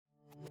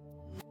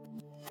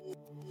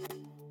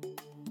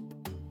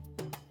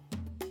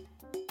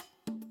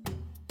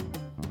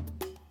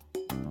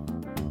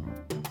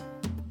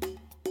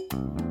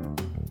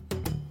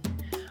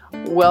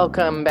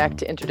Welcome back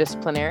to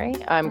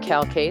Interdisciplinary. I'm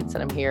Cal Cates,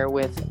 and I'm here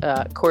with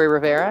Corey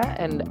Rivera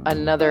and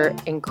another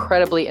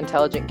incredibly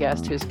intelligent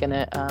guest who's going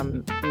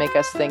to make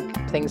us think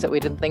things that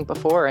we didn't think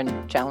before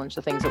and challenge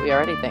the things that we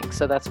already think.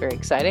 So that's very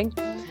exciting.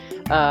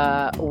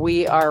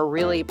 We are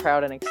really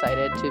proud and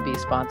excited to be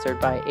sponsored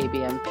by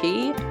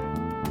ABMP.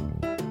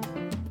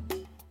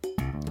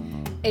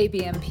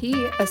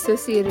 ABMP,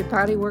 Associated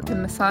Bodywork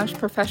and Massage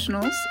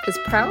Professionals, is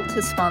proud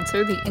to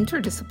sponsor the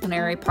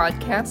Interdisciplinary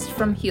podcast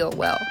from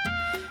HealWell.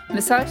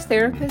 Massage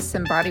therapists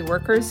and body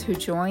workers who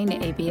join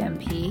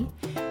ABMP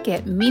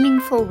get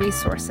meaningful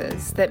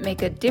resources that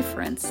make a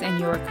difference in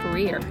your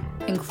career,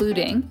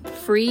 including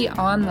free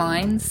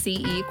online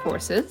CE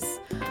courses,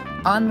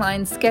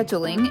 online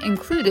scheduling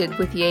included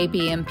with the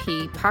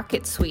ABMP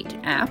Pocket Suite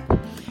app,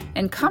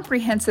 and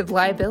comprehensive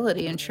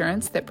liability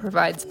insurance that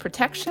provides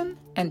protection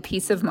and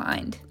peace of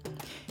mind.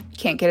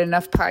 Can't get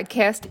enough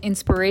podcast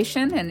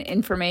inspiration and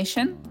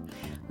information?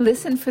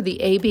 Listen for the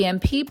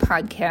ABMP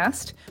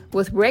podcast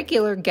with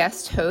regular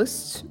guest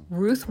hosts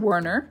Ruth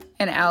Werner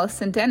and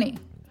Allison Denny.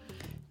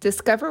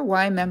 Discover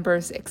why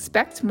members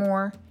expect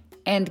more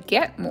and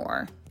get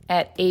more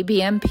at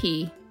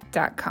abmp.com.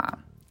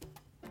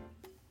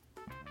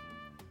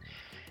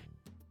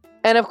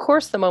 And of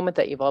course, the moment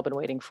that you've all been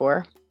waiting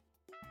for.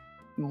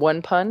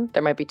 One pun,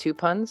 there might be two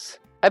puns.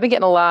 I've been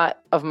getting a lot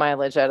of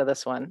mileage out of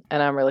this one,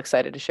 and I'm really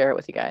excited to share it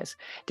with you guys.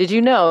 Did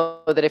you know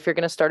that if you're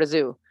going to start a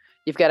zoo,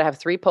 you've got to have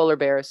 3 polar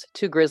bears,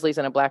 2 grizzlies,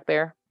 and a black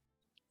bear?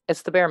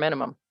 It's the bare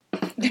minimum.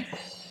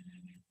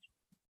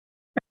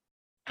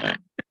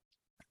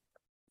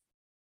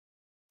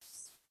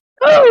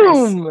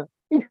 Boom!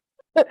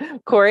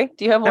 Corey,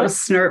 do you have one? That was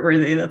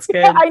snort-worthy. That's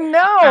good. I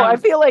know. I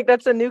feel like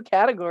that's a new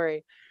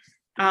category.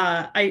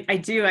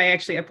 I do.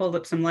 I pulled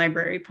up some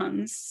library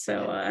puns.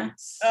 So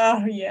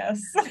oh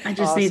yes. I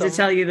just need to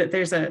tell you that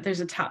there's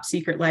a top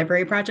secret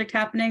library project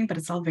happening, but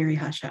it's all very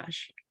hush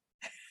hush.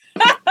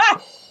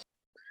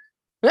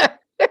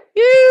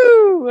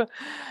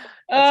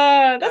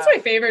 That's my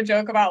favorite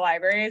joke about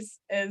libraries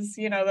is,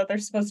 that they're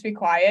supposed to be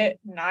quiet,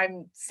 and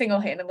I'm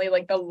single-handedly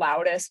like the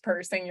loudest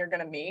person you're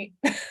gonna meet.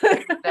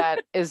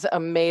 That is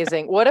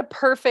amazing. What a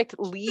perfect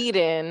lead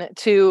in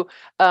to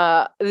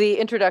the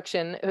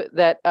introduction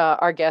that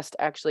our guest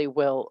actually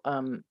will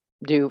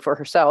do for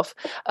herself.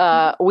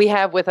 We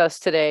have with us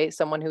today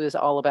someone who is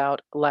all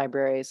about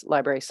libraries,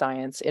 library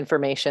science,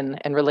 information,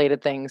 and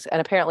related things,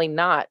 and apparently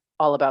not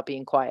all about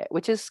being quiet,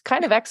 which is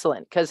kind of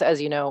excellent because,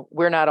 as you know,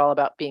 we're not all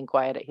about being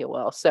quiet at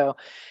HealWell. So,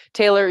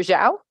 Taylor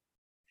Zhao?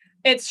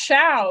 It's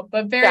Shao,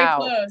 but very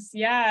close.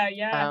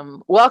 Yeah.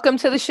 Welcome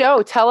to the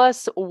show. Tell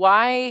us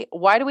why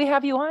do we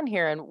have you on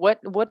here, and what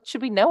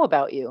should we know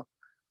about you?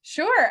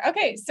 Sure.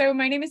 Okay. So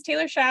my name is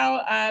Taylor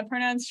Shao,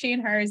 pronouns she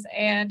and hers,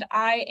 and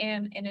I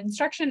am an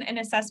instruction and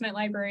assessment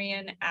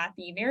librarian at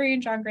the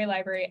Marion John Gray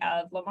Library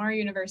of Lamar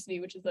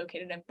University, which is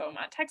located in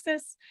Beaumont,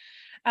 Texas.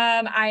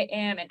 I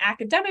am an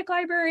academic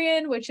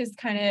librarian, which is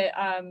kind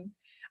of,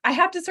 I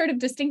have to sort of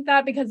distinct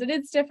that because it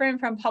is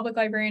different from public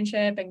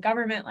librarianship and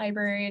government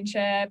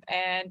librarianship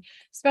and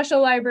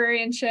special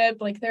librarianship.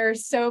 Like there are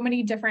so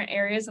many different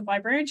areas of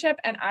librarianship,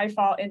 and I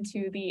fall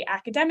into the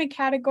academic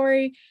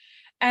category.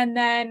 And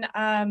then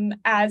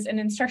as an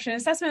instruction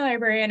assessment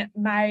librarian,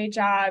 my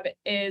job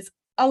is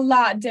a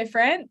lot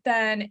different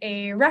than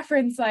a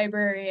reference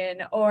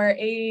librarian or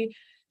a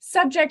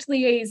subject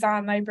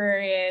liaison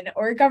librarian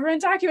or a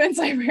government documents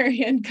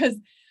librarian, because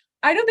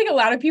I don't think a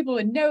lot of people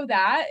would know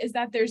that, is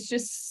that there's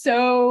just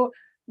so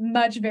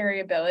much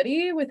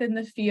variability within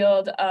the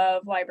field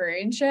of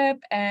librarianship.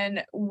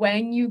 And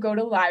when you go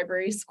to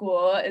library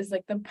school is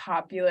like the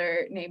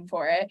popular name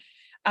for it.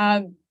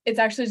 It's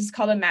actually just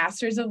called a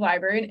Master's of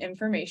Library and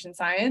Information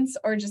Science,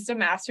 or just a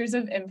Master's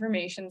of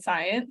Information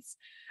Science.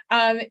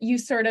 You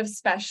sort of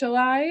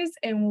specialize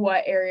in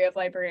what area of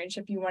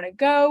librarianship you want to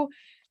go.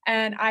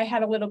 And I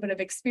had a little bit of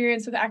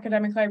experience with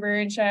academic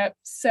librarianship,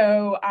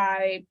 so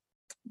I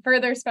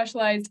further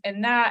specialized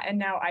in that. And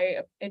now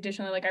I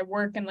additionally, I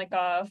work in like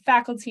a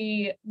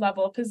faculty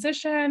level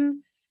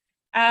position.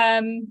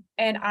 And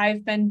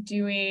I've been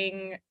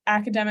doing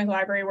academic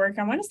library work,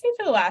 I want to say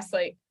for the last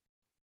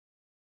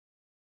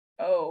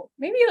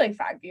maybe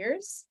 5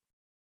 years.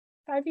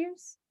 5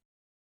 years.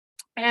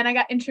 And I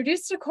got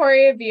introduced to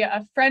Corey via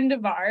a friend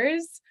of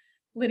ours,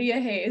 Lydia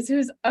Hayes,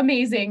 who's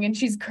amazing. And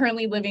she's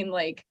currently living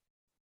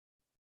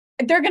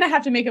they're going to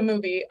have to make a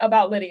movie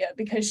about Lydia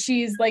because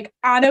she's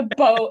on a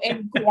boat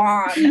in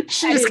Guam.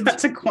 She just got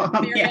to Guam.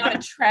 On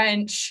a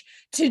trench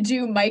to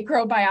do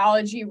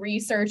microbiology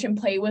research and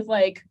play with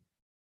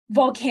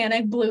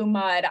volcanic blue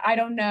mud. I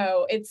don't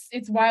know.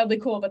 It's wildly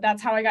cool, but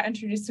that's how I got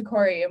introduced to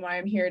Corey and why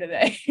I'm here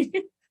today.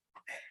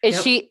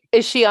 Is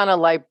she on a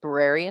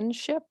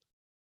librarianship?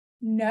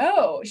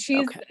 No, she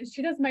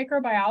does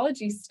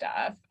microbiology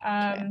stuff.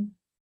 Okay.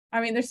 I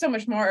mean, there's so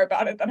much more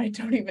about it that I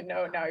don't even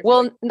know now.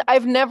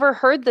 I've never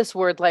heard this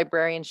word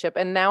librarianship,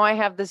 and now I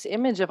have this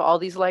image of all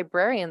these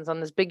librarians on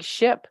this big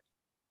ship,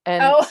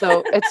 and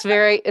so it's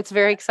very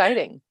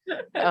exciting.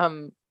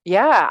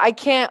 Yeah, I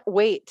can't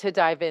wait to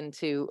dive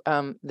into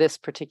this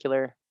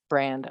particular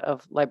brand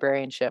of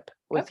librarianship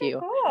with Okay,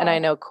 you. And I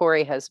cool. know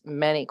Corey has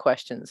many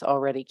questions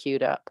already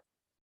queued up.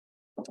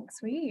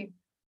 Sweet.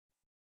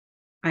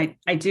 I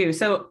do.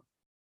 So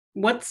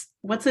what's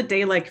a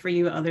day like for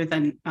you other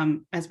than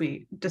as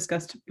we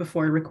discussed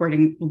before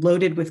recording,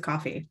 loaded with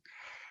coffee?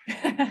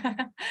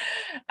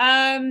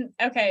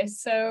 Okay,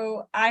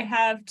 so I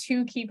have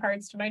two key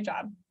parts to my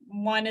job.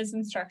 One is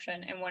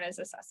instruction and one is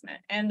assessment.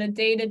 And the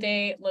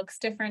day-to-day looks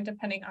different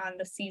depending on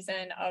the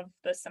season of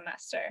the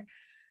semester.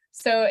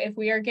 So if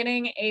we are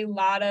getting a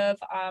lot of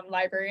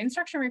library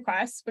instruction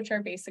requests, which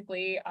are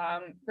basically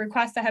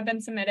requests that have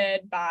been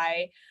submitted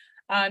by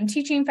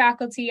teaching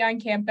faculty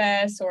on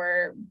campus,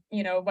 or,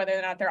 you know, whether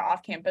or not they're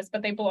off campus,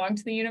 but they belong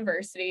to the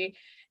university,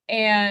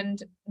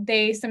 and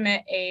they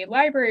submit a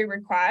library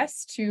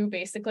request to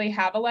basically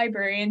have a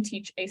librarian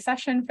teach a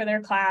session for their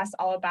class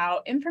all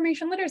about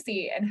information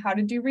literacy and how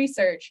to do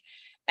research.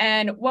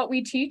 And what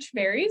we teach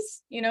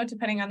varies, you know,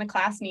 depending on the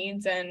class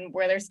needs and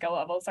where their skill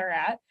levels are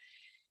at.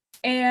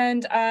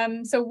 And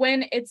so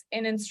when it's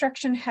an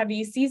instruction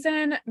heavy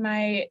season,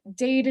 my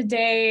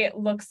day-to-day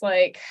looks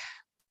like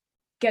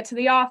get to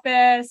the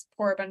office,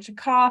 pour a bunch of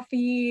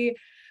coffee,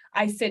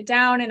 I sit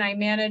down and I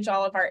manage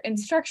all of our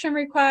instruction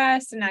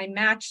requests, and I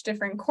match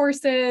different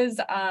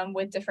courses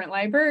with different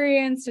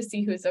librarians to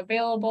see who's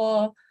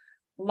available.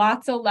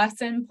 Lots of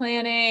lesson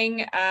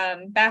planning,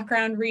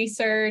 background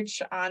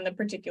research on the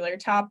particular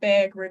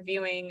topic,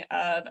 reviewing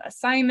of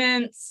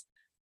assignments.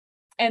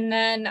 And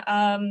then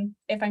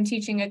if I'm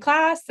teaching a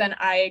class, then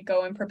I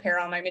go and prepare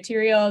all my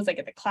materials. I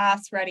get the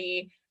class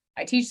ready.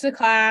 I teach the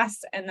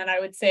class. And then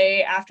I would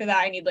say after that,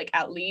 I need like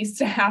at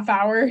least a half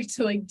hour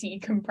to like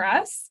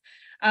decompress.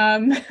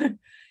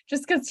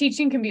 Just because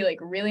teaching can be like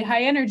really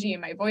high energy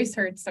and my voice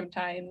hurts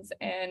sometimes.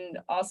 And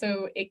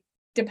also it,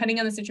 depending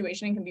on the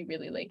situation, it can be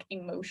really like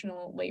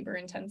emotional labor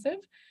intensive.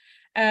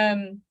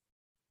 And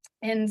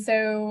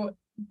so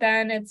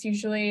then it's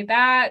usually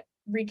that,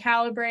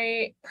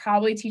 recalibrate,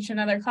 probably teach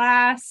another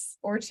class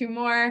or two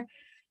more.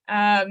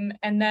 And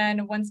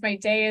then once my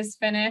day is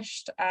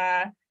finished,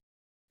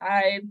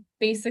 I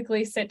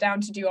basically sit down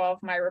to do all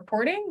of my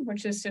reporting,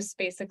 which is just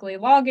basically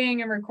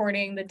logging and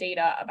recording the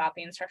data about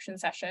the instruction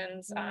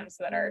sessions so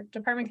that our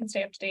department can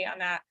stay up to date on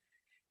that.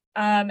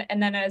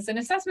 And then as an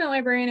assessment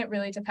librarian, it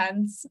really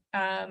depends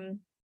on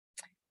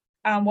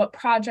what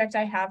project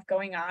I have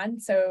going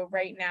on. So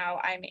right now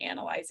I'm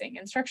analyzing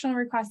instructional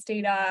request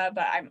data,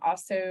 but I'm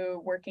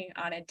also working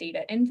on a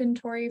data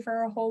inventory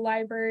for a whole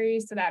library.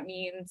 So that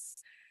means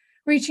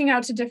reaching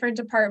out to different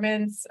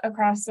departments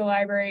across the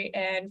library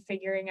and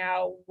figuring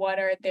out what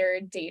are their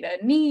data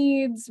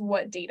needs,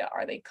 what data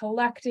are they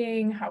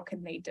collecting, how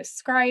can they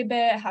describe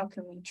it, how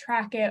can we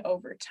track it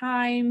over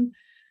time.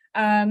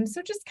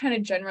 So just kind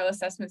of general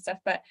assessment stuff,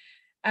 but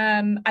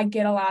I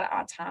get a lot of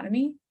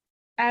autonomy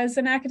as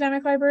an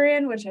academic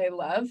librarian, which I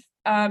love,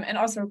 and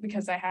also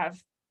because I have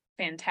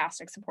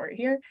fantastic support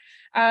here.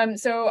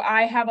 So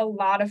I have a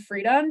lot of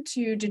freedom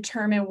to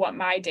determine what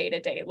my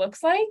day-to-day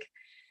looks like.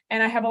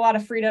 And I have a lot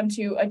of freedom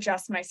to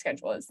adjust my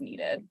schedule as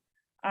needed,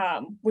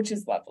 which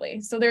is lovely.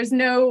 So there's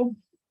no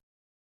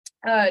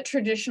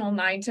traditional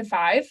 9 to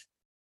 5.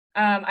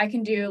 I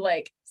can do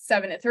like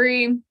 7 to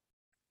 3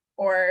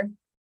 or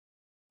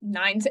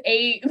 9 to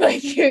 8.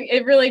 Like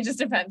it really just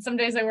depends. Some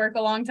days I work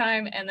a long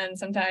time, and then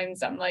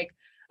sometimes I'm like,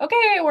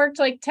 okay, I worked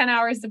like 10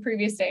 hours the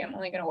previous day. I'm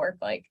only going to work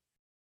like,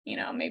 you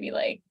know, maybe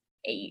like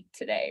 8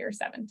 today or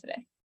 7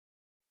 today,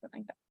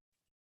 something like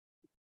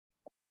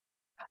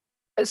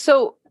that.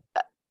 So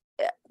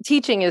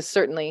teaching is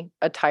certainly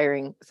a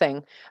tiring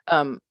thing.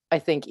 I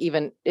think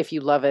even if you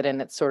love it and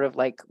it's sort of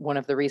like one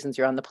of the reasons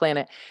you're on the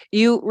planet,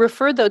 you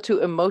refer though to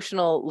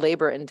emotional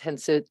labor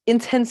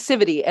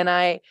intensivity.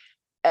 And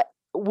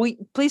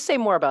please say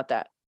more about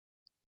that.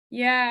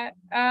 Yeah.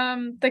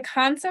 The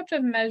concept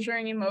of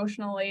measuring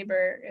emotional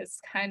labor is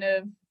kind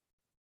of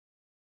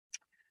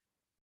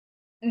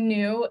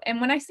new.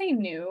 And when I say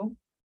new,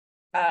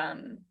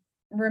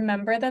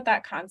 remember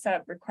that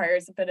concept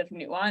requires a bit of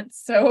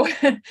nuance. So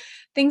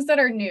things that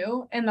are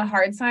new in the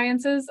hard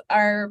sciences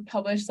are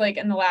published like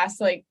in the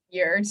last like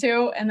year or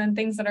two. And then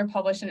things that are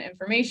published in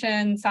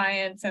information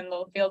science and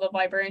the field of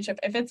librarianship,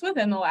 if it's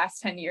within the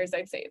last 10 years,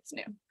 I'd say it's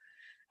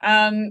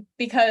new.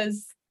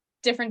 Because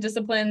different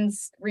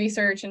disciplines,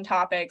 research and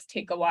topics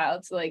take a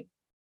while to like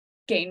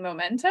gain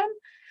momentum.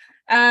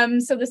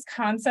 So this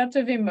concept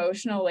of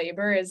emotional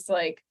labor is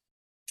like,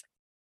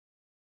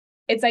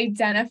 it's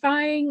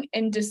identifying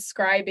and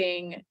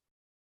describing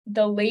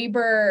the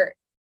labor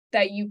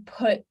that you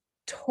put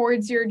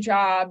towards your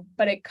job,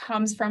 but it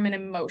comes from an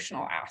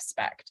emotional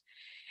aspect.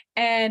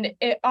 And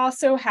it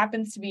also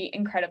happens to be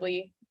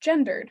incredibly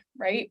gendered,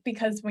 right?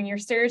 Because when you're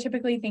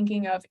stereotypically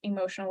thinking of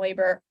emotional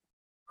labor,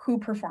 who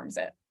performs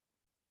it?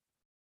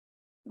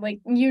 Like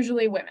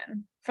usually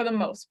women for the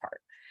most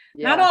part.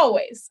 Yeah. Not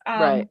always,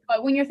 right.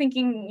 But when you're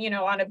thinking, you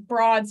know, on a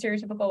broad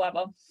stereotypical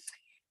level.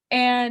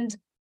 And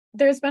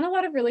there's been a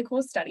lot of really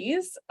cool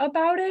studies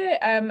about it,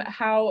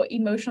 how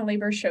emotional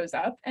labor shows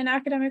up in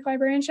academic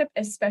librarianship,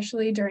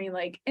 especially during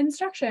like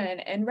instruction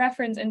and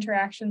reference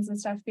interactions and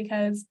stuff,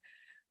 because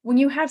when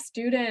you have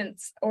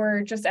students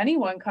or just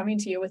anyone coming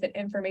to you with an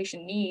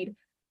information need,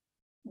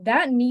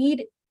 that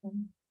need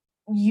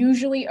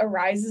usually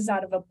arises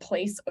out of a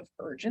place of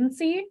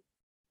urgency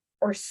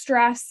or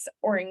stress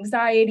or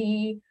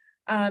anxiety.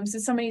 So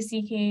somebody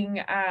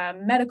seeking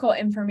medical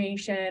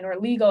information or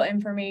legal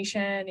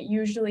information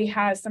usually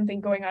has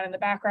something going on in the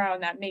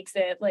background that makes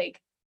it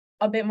like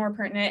a bit more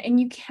pertinent. And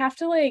you have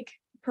to like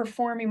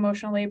perform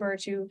emotional labor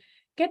to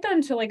get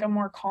them to like a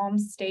more calm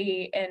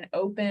state and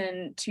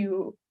open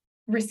to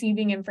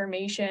receiving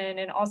information,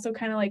 and also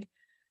kind of like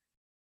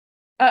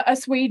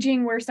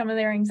assuaging where some of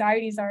their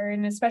anxieties are.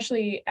 And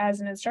especially as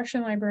an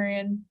instruction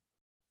librarian,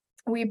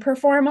 we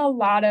perform a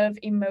lot of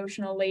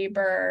emotional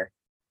labor,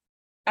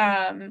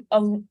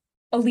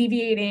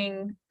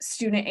 alleviating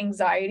student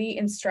anxiety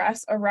and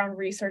stress around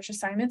research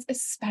assignments,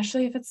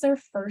 especially if it's their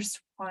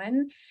first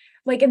one.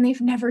 Like, and they've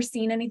never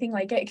seen anything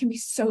like it. It can be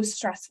so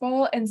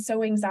stressful and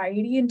so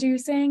anxiety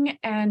inducing.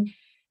 And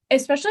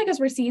especially because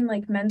we're seeing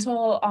like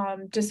mental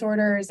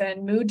disorders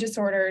and mood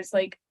disorders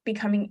like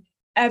becoming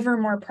ever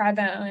more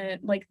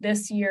prevalent like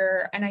this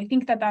year. And I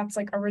think that that's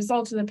like a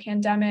result of the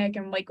pandemic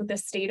and like with the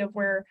state of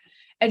where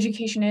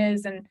education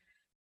is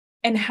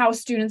and how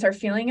students are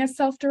feeling as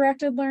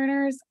self-directed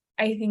learners.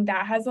 I think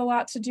that has a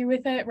lot to do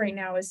with it right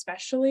now,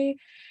 especially.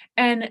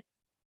 And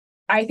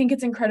I think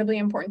it's incredibly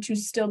important to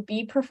still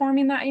be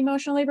performing that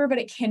emotional labor, but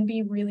it can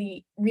be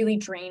really, really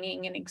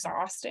draining and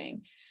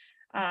exhausting.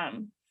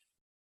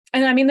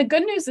 And I mean, the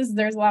good news is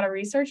there's a lot of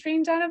research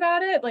being done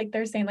about it. Like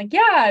they're saying like,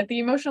 yeah, the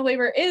emotional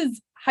labor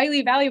is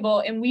highly valuable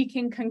and we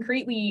can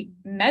concretely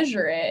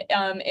measure it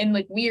in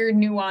like weird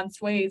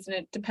nuanced ways. And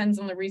it depends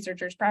on the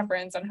researcher's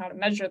preference on how to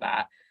measure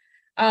that.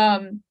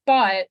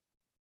 But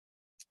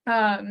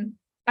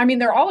I mean,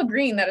 they're all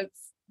agreeing that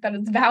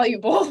it's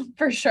valuable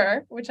for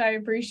sure, which I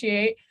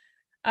appreciate.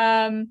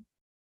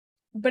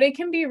 But it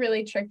can be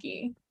really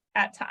tricky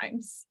at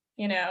times,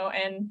 you know,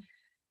 and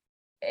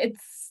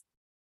it's,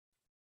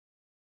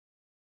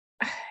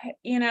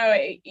 you know,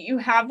 you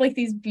have like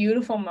these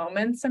beautiful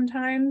moments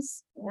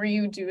sometimes where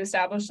you do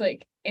establish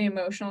like an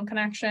emotional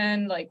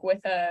connection, like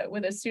with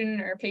a student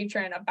or a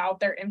patron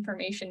about their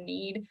information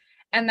need.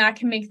 And that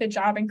can make the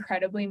job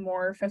incredibly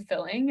more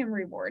fulfilling and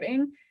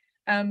rewarding.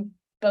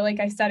 But like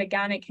I said,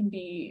 again, it can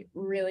be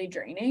really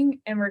draining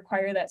and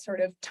require that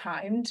sort of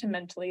time to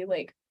mentally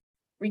like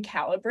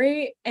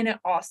recalibrate. And it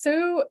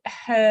also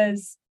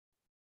it's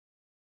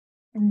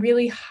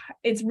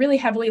really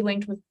heavily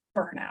linked with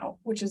burnout,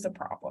 which is a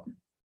problem.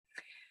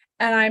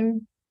 And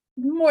I'm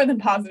more than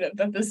positive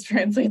that this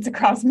translates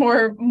across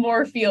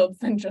more fields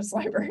than just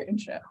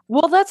librarianship.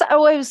 Well, that's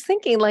how I was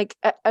thinking. Like,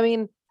 I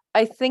mean,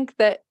 I think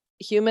that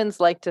humans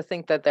like to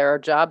think that there are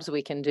jobs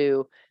we can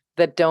do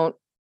that don't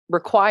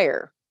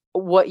require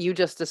what you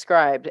just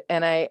described.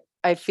 And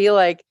I feel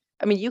like,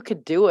 I mean, you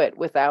could do it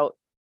without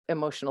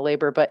emotional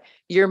labor, but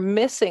you're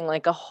missing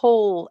like a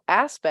whole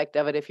aspect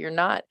of it if you're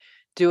not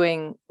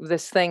doing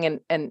this thing.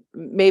 And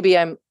maybe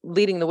I'm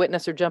leading the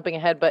witness or jumping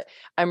ahead, but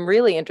I'm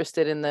really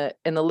interested in the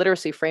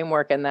literacy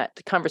framework and that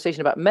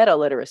conversation about meta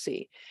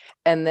literacy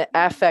and the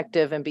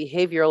affective and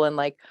behavioral, and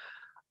like,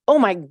 oh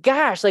my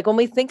gosh, like when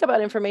we think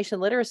about information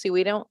literacy,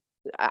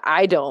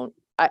 I don't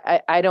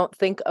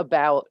think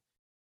about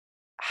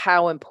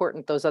how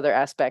important those other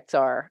aspects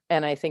are.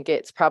 And I think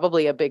it's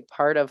probably a big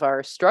part of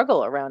our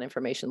struggle around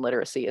information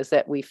literacy is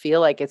that we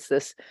feel like it's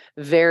this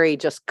very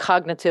just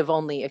cognitive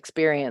only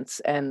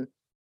experience. And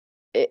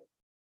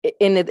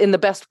in the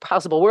best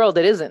possible world,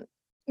 it isn't.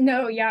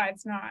 No, yeah,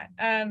 it's not.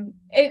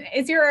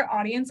 Is your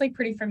audience like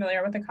pretty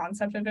familiar with the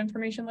concept of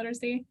information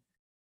literacy?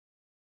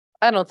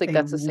 I don't think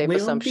that's a safe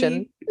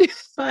assumption.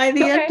 By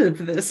the end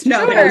of this,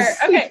 no. Sure.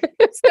 Okay.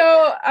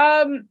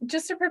 So,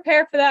 just to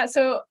prepare for that,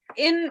 so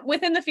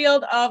within the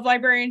field of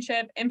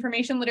librarianship,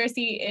 information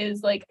literacy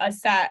is like a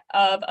set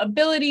of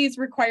abilities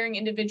requiring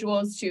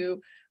individuals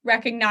to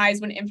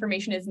recognize when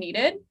information is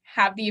needed,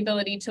 have the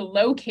ability to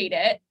locate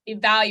it,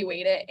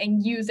 evaluate it,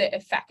 and use it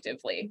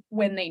effectively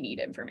when they need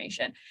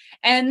information.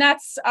 And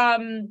that's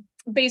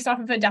based off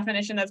of a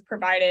definition that's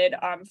provided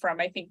from,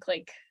 I think,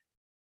 like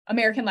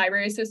American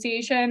Library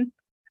Association,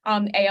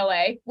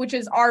 ALA, which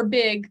is our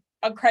big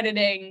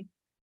accrediting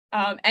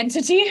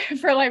entity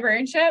for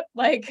librarianship.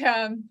 Like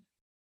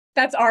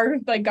that's our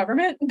like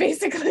government,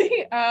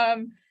 basically.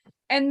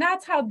 And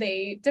that's how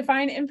they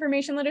define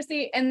information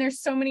literacy. And there's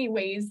so many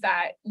ways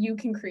that you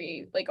can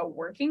create like a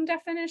working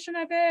definition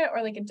of it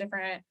or like a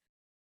different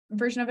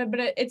version of it. But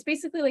it's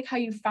basically like how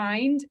you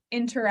find,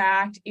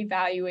 interact,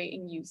 evaluate,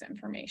 and use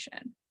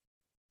information.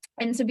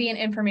 And to be an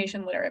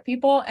information literate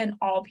people, and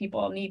all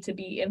people need to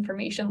be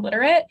information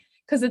literate,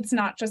 because it's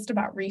not just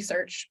about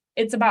research.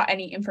 It's about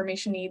any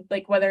information need,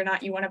 like whether or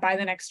not you want to buy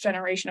the next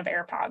generation of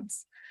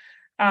AirPods.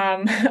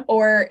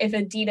 Or if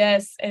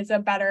Adidas is a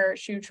better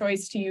shoe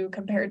choice to you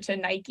compared to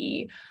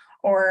Nike,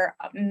 or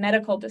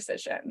medical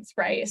decisions,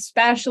 right?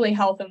 Especially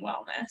health and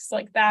wellness.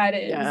 Like that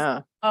is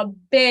a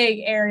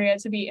big area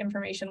to be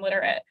information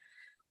literate.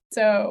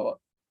 So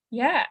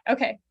yeah.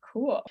 Okay,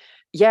 cool.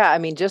 Yeah. I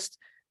mean, just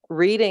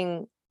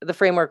reading the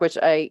framework, which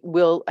I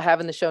will have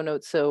in the show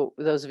notes. So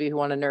those of you who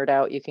want to nerd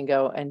out, you can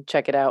go and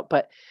check it out.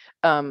 But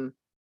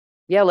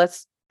yeah,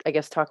 let's, I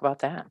guess, talk about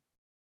that.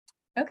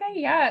 Okay,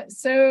 yeah.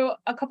 So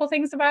a couple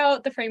things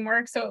about the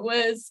framework. So it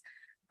was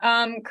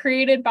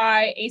created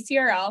by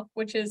ACRL,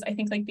 which is, I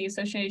think, like the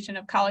Association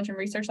of College and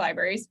Research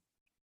Libraries.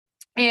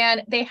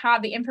 And they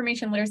have the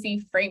Information Literacy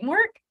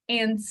Framework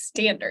and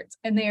Standards,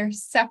 and they are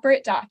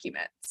separate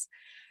documents.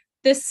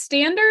 The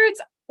standards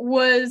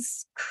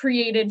was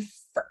created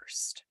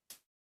first.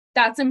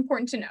 That's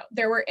important to know.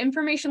 There were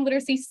information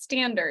literacy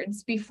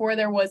standards before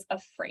there was a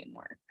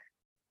framework.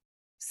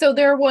 So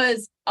there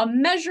was a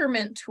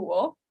measurement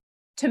tool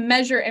to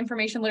measure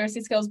information literacy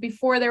skills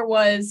before there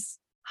was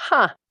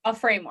a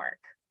framework.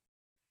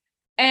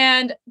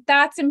 And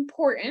that's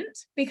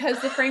important because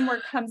the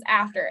framework comes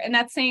after. And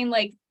that's saying,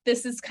 like,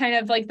 this is kind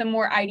of like the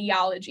more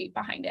ideology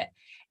behind it.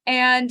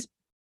 And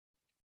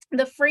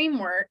the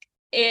framework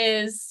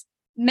is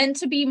meant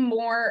to be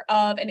more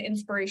of an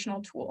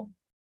inspirational tool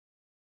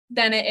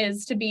than it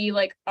is to be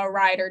like a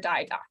ride or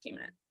die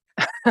document.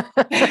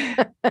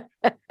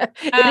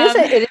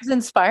 It is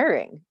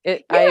inspiring.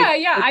 I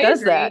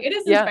agree. That. It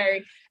is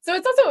inspiring. So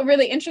it's also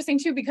really interesting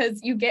too,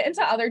 because you get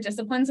into other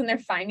disciplines and they're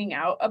finding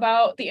out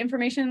about the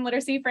information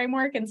literacy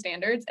framework and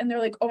standards. And they're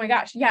like, oh my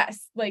gosh,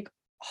 yes, like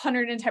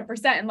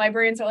 110%. And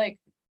librarians are like,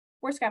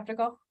 we're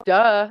skeptical.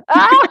 Duh.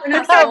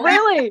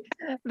 Really?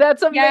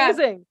 That's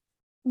amazing.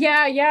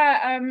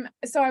 Yeah.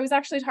 So I was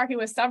actually talking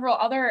with several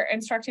other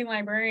instructing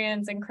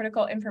librarians and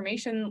critical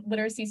information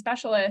literacy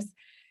specialists,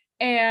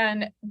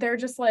 and they're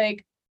just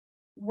like,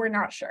 we're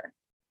not sure.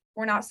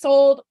 We're not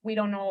sold. We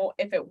don't know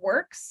if it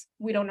works.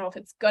 We don't know if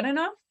it's good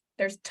enough.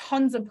 There's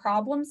tons of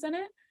problems in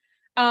it.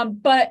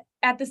 But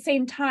at the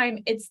same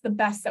time, it's the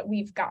best that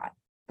we've got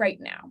right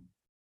now.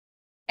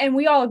 And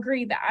we all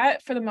agree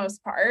that, for the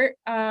most part,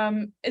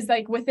 is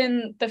like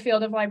within the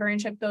field of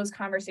librarianship, those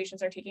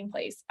conversations are taking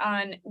place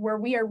on where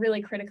we are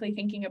really critically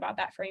thinking about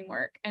that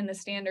framework and the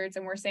standards.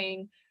 And we're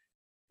saying,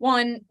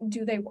 one,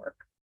 do they work?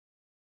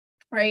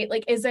 Right?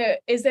 Like, is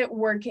it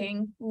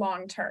working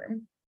long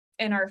term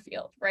in our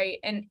field? Right?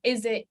 And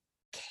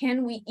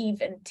can we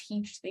even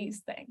teach these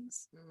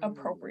things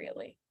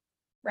appropriately?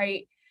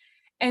 Right?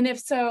 And if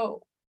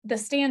so, the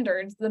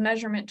standards, the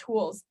measurement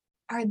tools,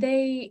 are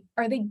they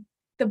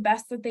the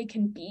best that they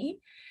can be?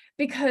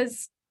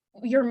 Because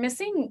you're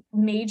missing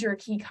major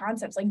key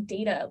concepts like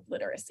data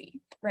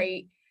literacy,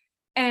 right?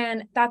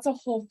 And that's a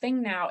whole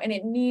thing now, and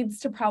it needs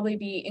to probably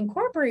be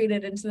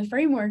incorporated into the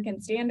framework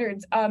and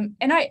standards. And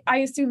I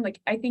assume,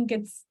 like, I think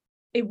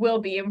it will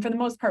be, and for the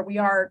most part, we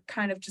are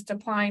kind of just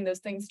applying those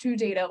things to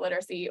data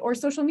literacy or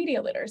social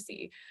media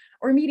literacy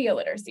or media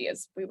literacy,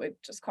 as we would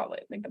just call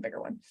it, like the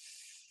bigger one.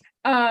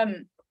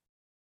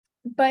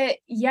 But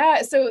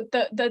yeah, so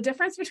the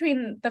difference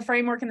between the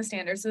framework and the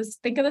standards is,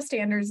 think of the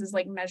standards as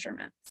like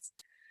measurements.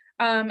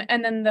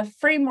 And then the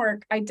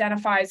framework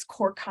identifies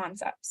core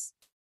concepts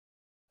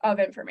of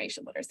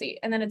information literacy.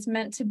 And then it's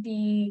meant to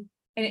be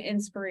an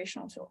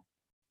inspirational tool.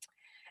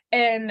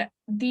 And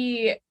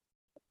the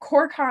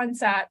core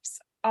concepts,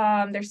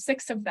 there's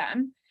 6 of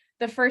them.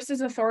 The first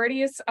is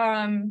authority is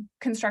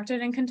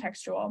constructed and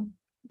contextual.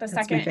 The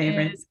second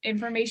is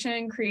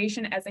information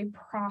creation as a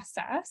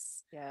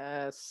process.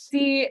 Yes.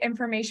 C,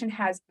 information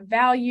has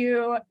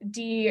value.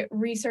 D,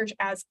 research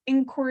as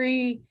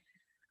inquiry.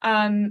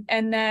 And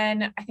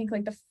then I think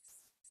like the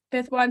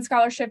 5th one,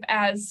 scholarship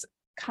as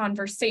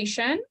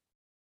conversation.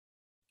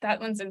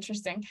 That one's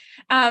interesting.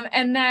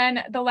 And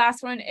then the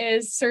last one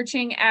is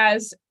searching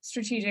as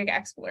strategic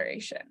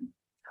exploration.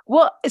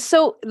 Well,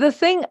 so the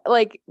thing,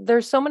 like,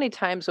 there's so many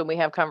times when we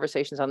have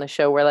conversations on the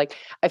show where, like,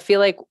 I feel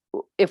like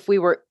if we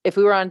were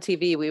on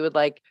TV, we would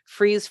like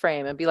freeze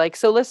frame and be like,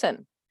 so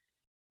listen,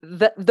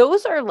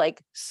 those are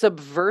like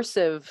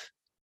subversive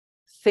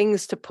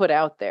things to put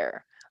out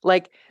there.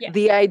 Like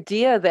the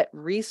idea that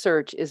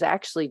research is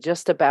actually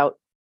just about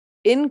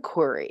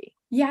inquiry.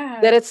 Yeah.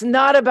 That it's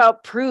not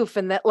about proof,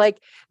 and that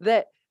like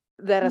that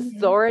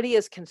authority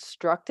is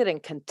constructed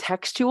and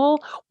contextual.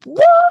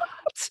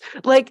 What?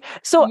 Like,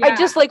 so I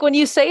just, like, when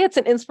you say it's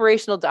an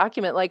inspirational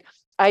document, like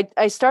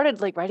I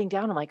started like writing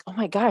down, I'm like, oh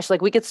my gosh,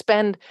 like we could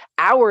spend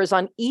hours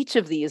on each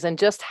of these, and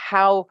just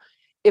how,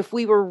 if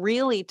we were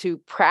really to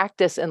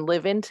practice and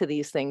live into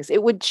these things,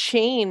 it would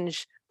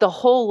change the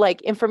whole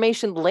like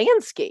information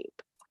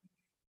landscape.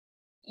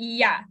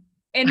 Yeah.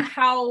 And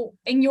how,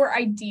 in your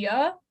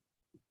idea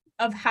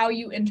of how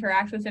you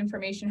interact with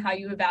information, how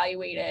you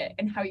evaluate it,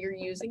 and how you're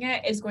using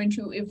it is going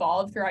to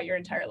evolve throughout your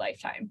entire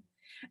lifetime.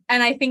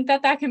 And I think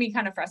that can be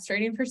kind of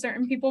frustrating for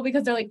certain people,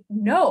 because they're like,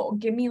 no,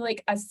 give me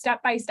like a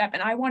step-by-step,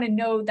 and I want to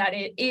know that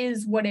it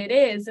is what it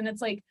is. And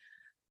it's like,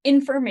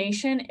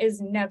 information is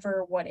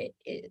never what it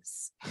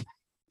is.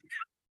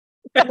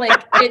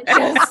 Like, it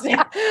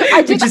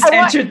just,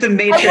 I entered the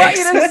matrix. I want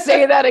you to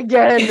say that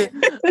again.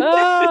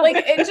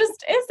 Like, it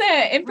just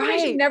isn't.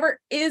 Information never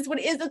is what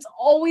it is. It's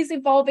always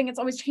evolving. It's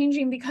always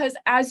changing, because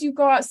as you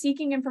go out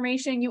seeking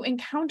information, you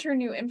encounter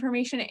new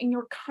information, and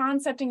your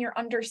concept and your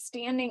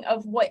understanding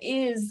of what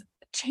is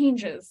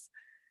changes.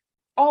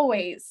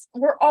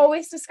 we're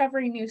always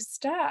discovering new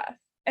stuff.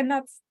 And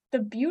that's the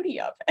beauty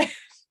of it.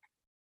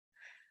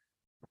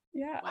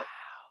 Yeah. Wow.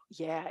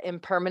 Yeah.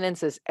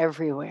 Impermanence is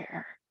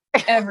everywhere.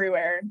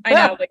 Everywhere. I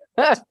know. Like,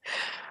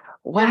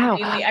 wow.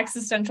 daily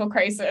existential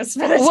crisis.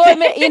 For the Well, I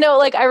day. mean,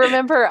 like I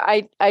remember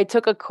I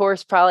took a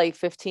course probably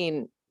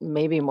 15,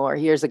 maybe more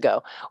years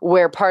ago,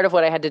 where part of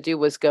what I had to do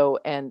was go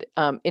and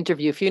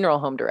interview funeral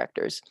home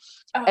directors.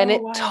 And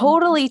it wow.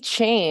 totally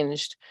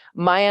changed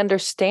my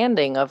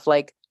understanding of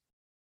like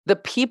the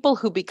people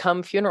who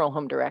become funeral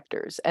home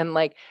directors. And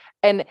like,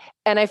 and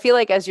I feel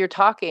like as you're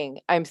talking,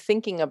 I'm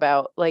thinking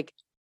about like,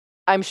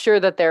 I'm sure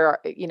that there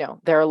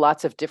are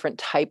lots of different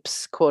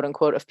types, quote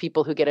unquote, of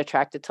people who get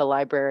attracted to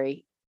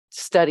library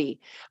study,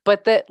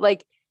 but that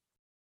like,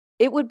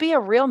 it would be a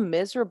real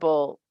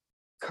miserable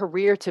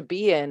career to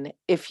be in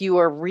if you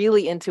are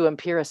really into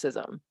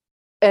empiricism.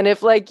 And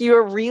if like,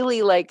 you're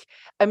really like,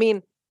 I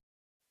mean,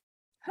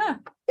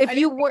 if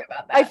you were,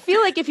 I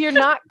feel like if you're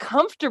not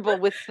comfortable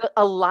with the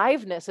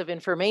aliveness of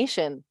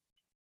information,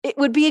 it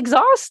would be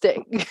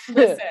exhausting.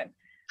 Listen,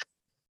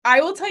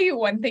 I will tell you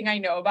one thing I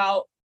know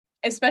about,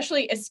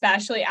 especially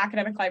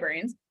academic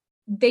librarians.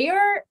 They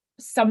are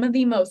some of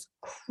the most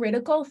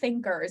critical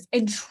thinkers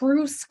and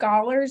true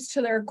scholars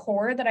to their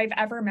core that I've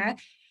ever met.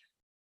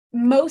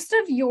 Most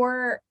of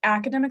your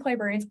academic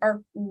librarians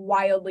are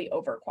wildly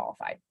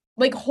overqualified,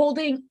 like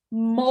holding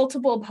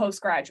multiple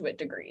postgraduate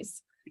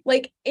degrees.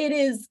 Like it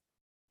is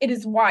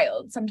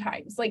wild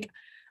sometimes. Like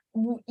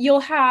you'll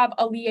have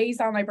a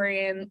liaison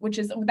librarian,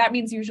 that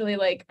means usually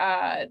like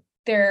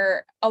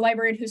they're a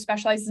librarian who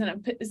specializes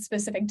in a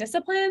specific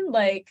discipline,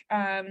 like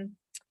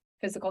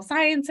physical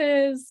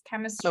sciences,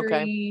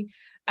 chemistry,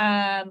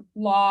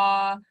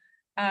 law,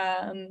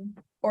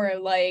 or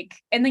like,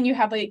 and then you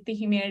have like the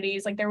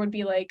humanities, like there would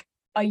be like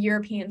a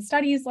European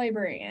studies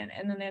librarian,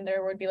 and then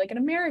there would be like an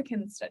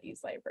American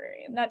studies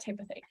librarian, that type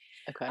of thing.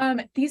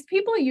 Okay. These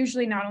people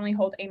usually not only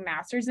hold a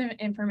master's in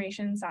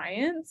information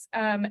science,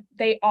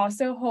 they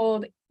also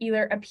hold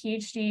either a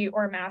PhD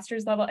or a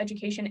master's level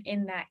education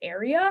in that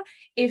area,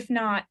 if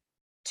not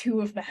two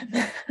of them.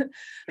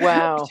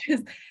 Wow.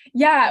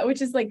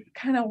 which is like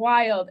kind of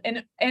wild.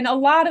 And a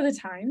lot of the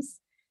times,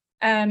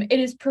 it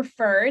is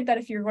preferred that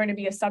if you're going to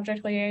be a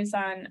subject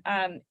liaison,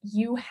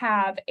 you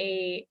have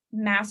a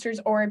master's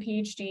or a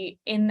PhD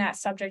in that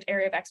subject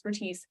area of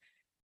expertise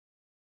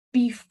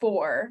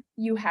before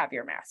you have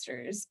your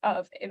master's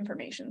of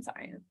information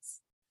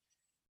science.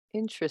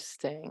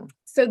 Interesting.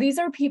 So these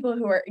are people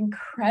who are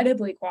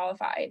incredibly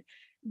qualified,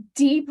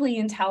 deeply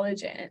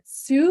intelligent,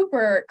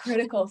 super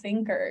critical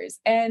thinkers,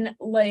 and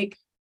like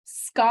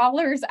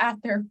scholars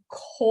at their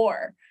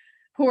core,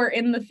 who are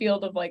in the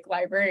field of like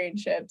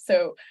librarianship.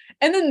 So,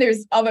 and then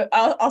there's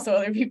also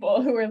other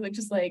people who are like,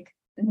 just like,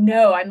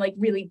 no, I'm like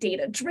really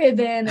data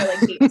driven, or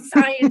like data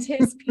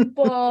scientist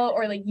people,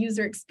 or like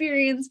user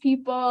experience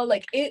people.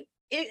 Like it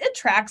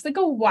attracts like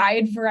a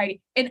wide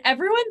variety, and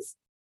everyone's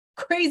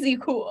crazy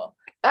cool,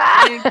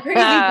 and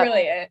crazy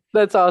brilliant.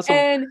 That's awesome.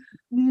 And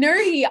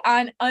nerdy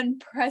on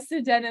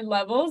unprecedented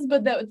levels,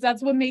 but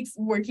that's what makes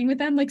working with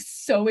them like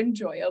so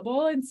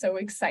enjoyable and so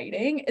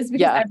exciting, is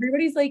because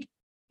everybody's like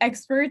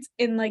experts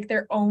in like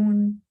their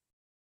own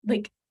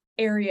like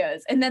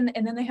areas, and then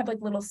they have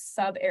like little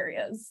sub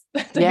areas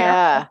that they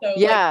are also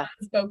like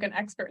spoken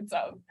experts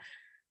of.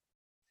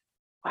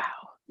 Wow.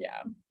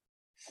 Yeah.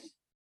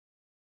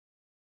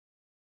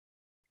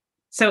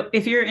 So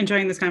if you're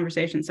enjoying this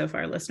conversation so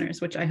far,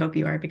 listeners, which I hope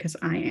you are, because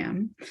I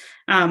am,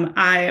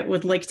 I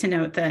would like to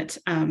note that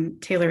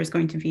Taylor is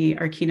going to be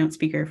our keynote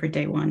speaker for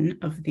day one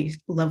of the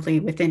lovely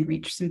Within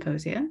Reach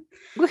Symposia.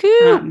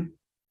 Woohoo!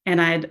 And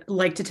I'd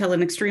like to tell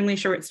an extremely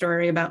short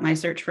story about my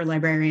search for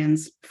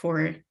librarians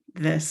for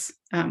this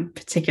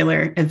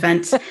particular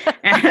event,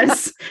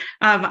 as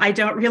I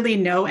don't really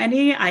know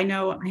any. I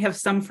know I have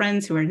some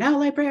friends who are now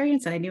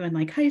librarians that I knew in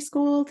like high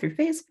school through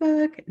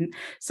Facebook. And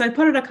so I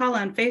put out a call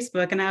on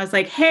Facebook and I was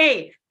like,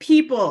 hey,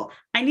 people,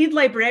 I need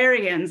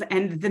librarians.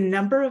 And the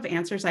number of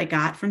answers I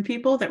got from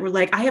people that were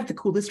like, I have the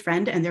coolest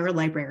friend and they're a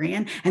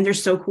librarian and they're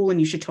so cool and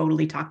you should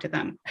totally talk to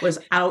them, was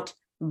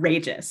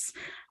outrageous.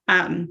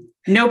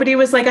 Nobody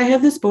was like, I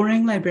have this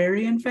boring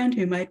librarian friend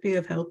who might be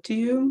of help to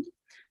you.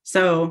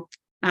 So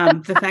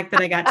the fact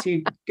that I got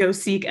to go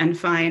seek and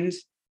find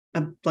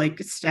a like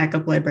stack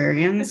of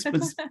librarians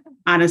was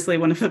honestly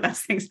one of the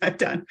best things I've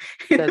done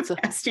in the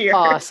past year.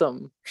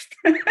 Awesome.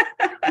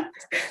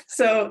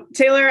 So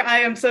Taylor, I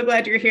am so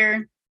glad you're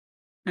here.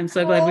 I'm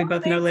so glad we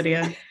both know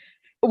Lydia.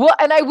 Well,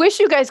 and I wish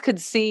you guys could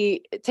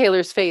see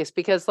Taylor's face,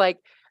 because like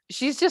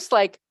she's just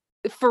like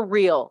for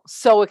real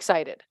so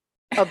excited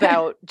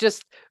about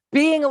just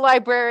being a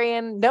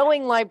librarian,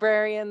 knowing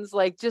librarians,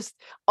 like just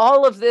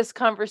all of this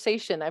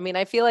conversation. I mean,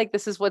 I feel like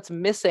this is what's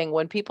missing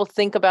when people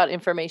think about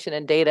information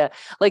and data.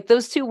 Like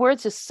those two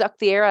words just suck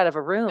the air out of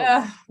a room.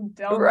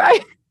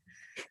 Right?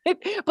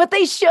 But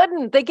they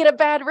shouldn't. They get a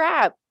bad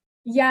rap.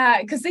 Yeah,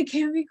 because they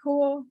can be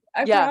cool.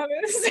 I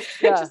promise. It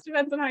just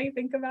depends on how you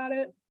think about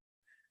it.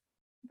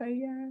 But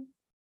yeah.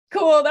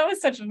 Cool. That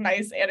was such a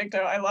nice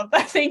anecdote. I love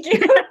that. Thank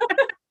you.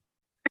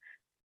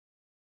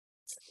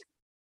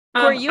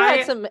 Corey, you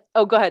had some,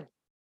 oh, go ahead.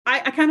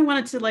 I kind of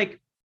wanted to like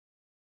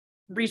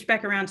reach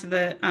back around to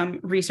the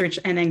research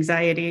and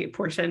anxiety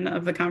portion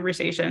of the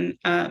conversation.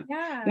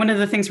 One of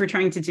the things we're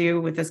trying to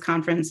do with this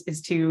conference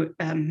is to,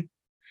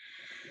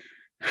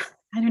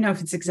 I don't know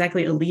if it's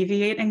exactly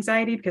alleviate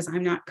anxiety, because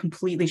I'm not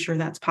completely sure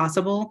that's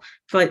possible,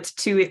 but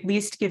to at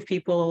least give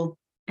people,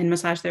 and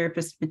massage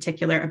therapists in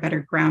particular, a better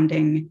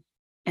grounding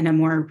and a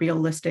more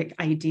realistic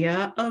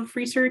idea of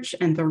research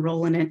and the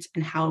role in it,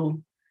 and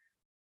how,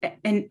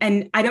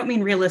 and I don't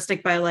mean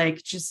realistic by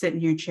like just sit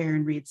in your chair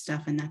and read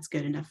stuff and that's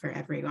good enough for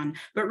everyone,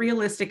 but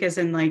realistic as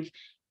in like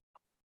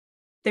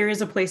there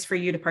is a place for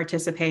you to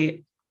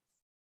participate.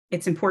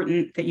 It's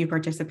important that you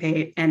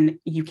participate, and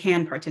you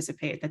can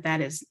participate,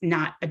 that is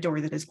not a door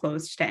that is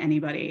closed to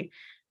anybody.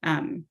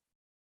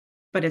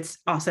 But it's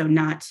also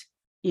not,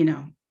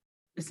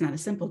 it's not a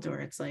simple door.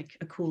 It's like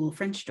a cool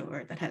French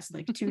door that has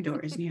like 2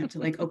 doors, and you have to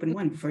like open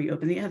one before you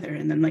open the other,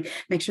 and then like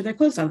make sure they're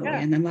closed all the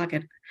way, and then lock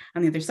it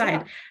on the other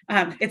side.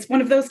 It's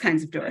one of those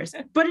kinds of doors,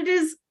 but it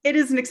is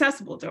an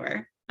accessible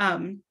door.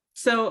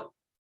 So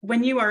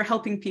when you are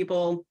helping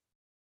people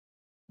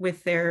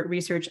with their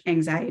research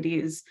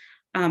anxieties,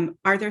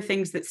 are there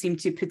things that seem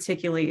to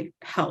particularly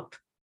help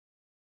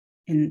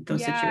in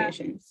those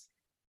situations?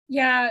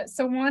 Yeah,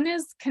 so one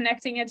is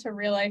connecting it to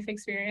real life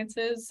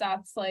experiences.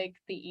 That's like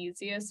the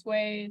easiest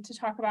way to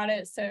talk about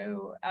it.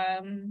 So,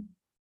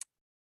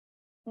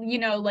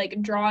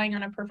 like drawing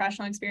on a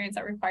professional experience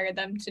that required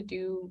them to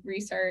do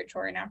research,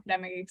 or an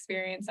academic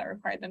experience that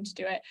required them to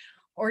do it,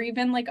 or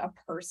even like a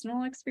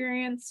personal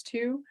experience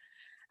too.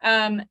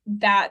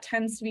 That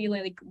tends to be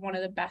like one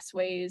of the best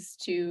ways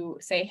to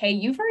say, hey,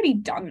 you've already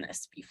done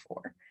this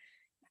before.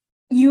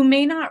 You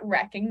may not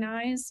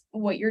recognize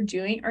what you're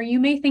doing, or you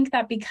may think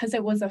that because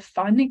it was a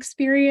fun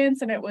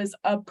experience and it was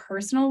a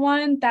personal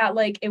one, that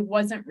like it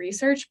wasn't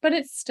research, but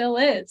it still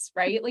is,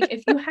 right? Like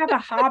if you have a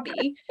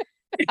hobby,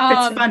 if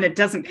it's fun, it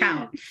doesn't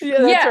count.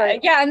 Right.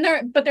 And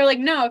they're like,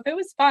 no, if it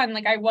was fun,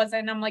 like I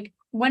wasn't. I'm like,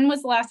 when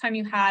was the last time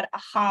you had a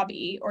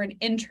hobby or an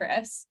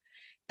interest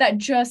that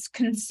just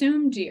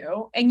consumed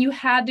you and you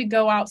had to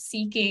go out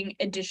seeking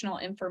additional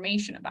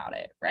information about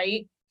it,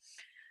 right?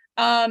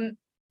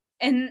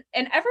 And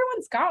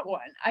everyone's got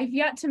one. I've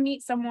yet to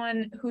meet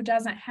someone who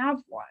doesn't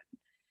have one.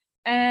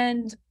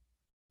 And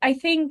I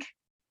think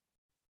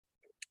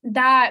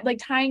that like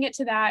tying it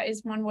to that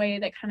is one way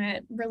that kind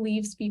of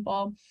relieves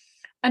people.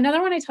 Another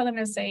one I tell them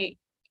is say,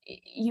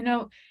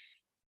 you're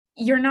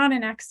not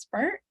an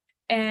expert,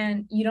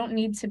 and you don't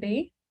need to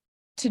be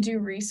to do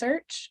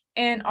research.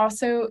 And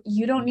also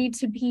you don't need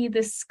to be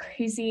this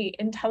crazy,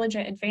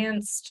 intelligent,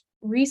 advanced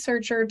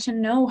researcher to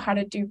know how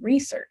to do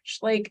research.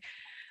 Like,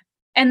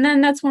 and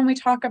then that's when we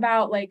talk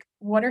about like,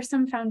 what are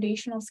some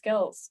foundational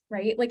skills,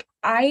 right? Like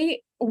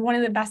one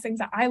of the best things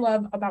that I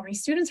love about my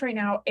students right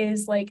now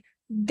is like,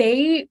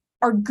 they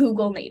are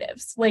Google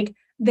natives. Like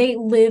they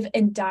live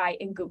and die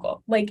in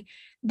Google. Like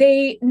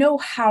they know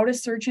how to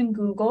search in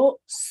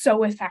Google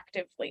so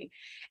effectively.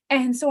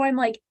 And so I'm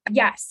like,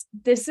 yes,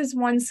 this is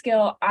one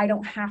skill I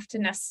don't have to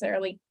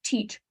necessarily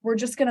teach. We're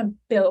just going to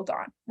build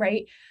on,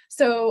 right?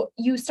 So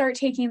you start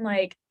taking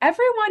like,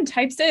 everyone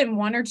types in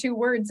 1 or 2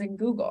 words in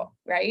Google,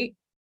 right?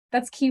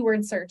 That's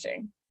keyword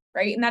searching,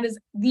 right? And that is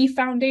the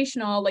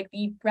foundational, like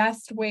the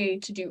best way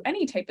to do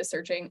any type of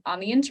searching on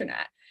the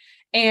internet,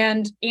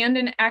 and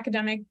in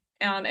academic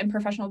and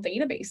professional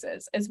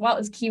databases, as well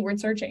as keyword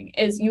searching,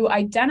 is you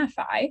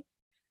identify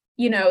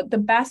the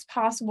best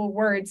possible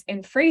words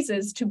and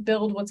phrases to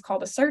build what's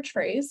called a search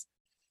phrase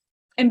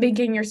and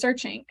begin your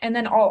searching. And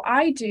then all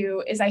I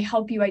do is I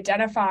help you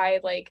identify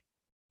like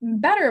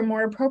better,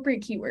 more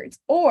appropriate keywords,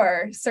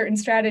 or certain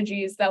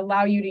strategies that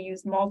allow you to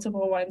use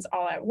multiple ones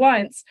all at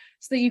once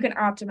so that you can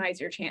optimize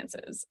your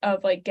chances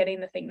of like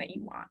getting the thing that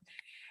you want.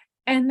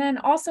 And then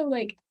also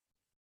like,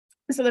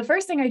 so the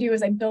first thing I do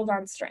is I build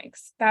on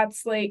strengths.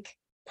 That's like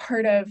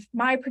part of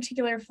my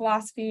particular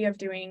philosophy of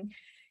doing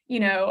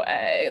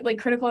like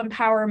critical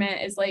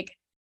empowerment is like,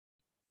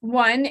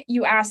 one,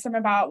 you ask them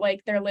about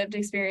like their lived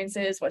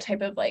experiences, what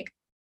type of like,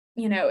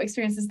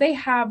 experiences they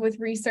have with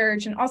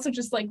research, and also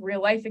just like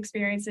real life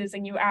experiences.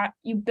 And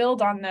you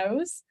build on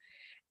those,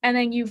 and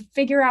then you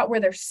figure out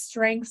where their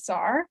strengths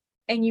are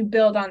and you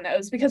build on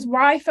those, because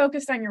why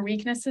focus on your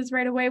weaknesses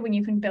right away when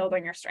you can build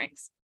on your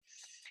strengths?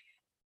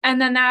 And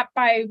then that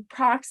by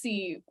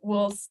proxy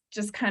will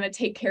just kind of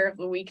take care of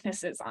the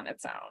weaknesses on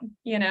its own,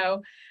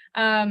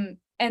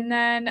 And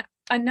then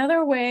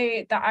another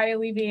way that I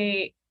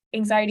alleviate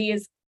anxiety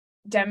is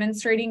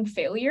demonstrating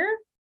failure.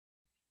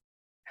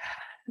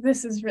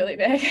 This is really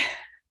big.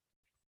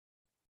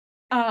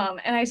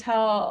 And I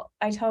tell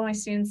my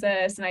students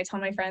this, and I tell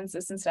my friends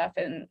this and stuff.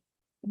 And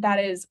that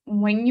is,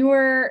 when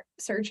you're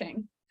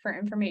searching for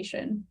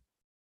information,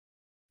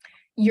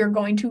 you're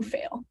going to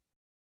fail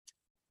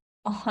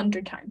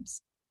 100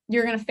 times.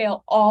 You're going to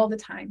fail all the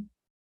time,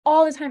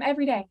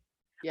 every day.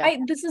 Yeah.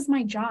 This is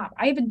my job.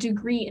 I have a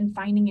degree in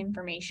finding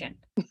information.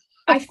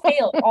 I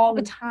fail all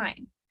the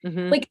time.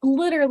 Mm-hmm. Like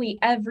literally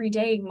every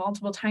day,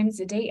 multiple times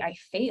a day, I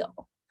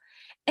fail.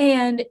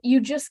 And you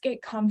just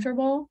get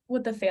comfortable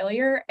with the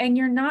failure, and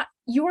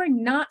you are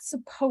not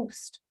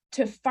supposed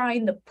to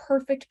find the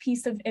perfect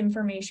piece of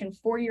information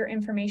for your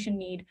information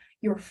need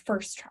your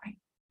first try.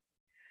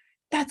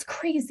 That's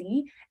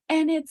crazy.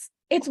 And it's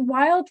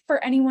wild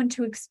for anyone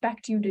to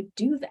expect you to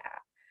do that.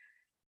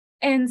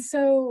 And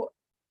so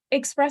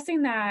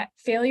expressing that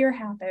failure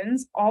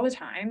happens all the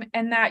time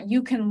and that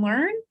you can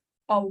learn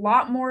a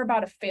lot more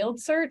about a failed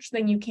search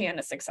than you can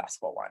a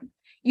successful one.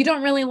 You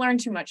don't really learn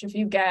too much if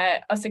you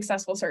get a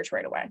successful search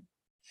right away.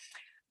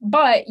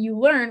 But you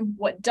learn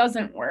what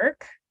doesn't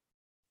work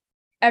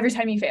every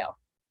time you fail.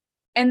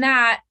 And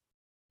that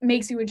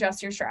makes you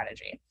adjust your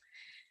strategy.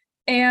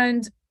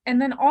 And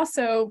then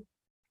also,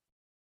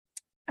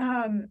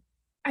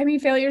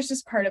 failure is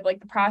just part of like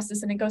the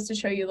process, and it goes to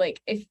show you,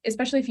 like,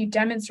 especially if you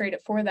demonstrate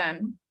it for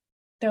them,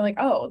 they're like,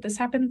 oh, this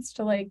happens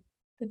to like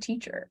the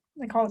teacher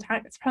like all the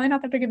time. It's probably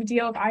not that big of a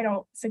deal if I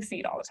don't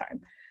succeed all the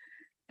time.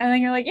 And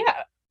then you're like,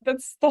 yeah,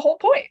 that's the whole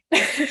point.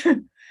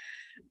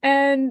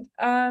 And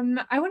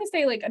I want to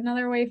say, like,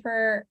 another way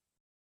for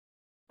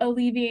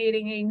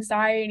alleviating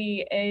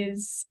anxiety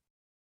is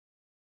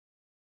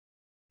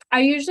I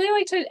usually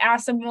like to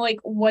ask them, like,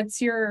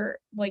 what's your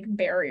like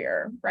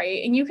barrier,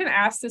 right? And you can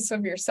ask this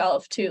of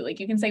yourself too. Like,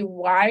 you can say,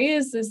 why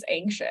is this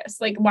anxious?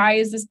 Like, why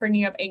is this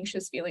bringing up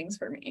anxious feelings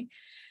for me?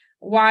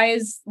 Why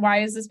is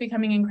this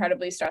becoming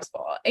incredibly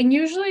stressful? And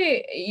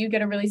usually you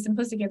get a really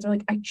simplistic answer,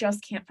 like, I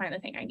just can't find the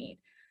thing I need.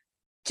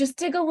 Just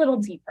dig a little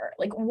deeper.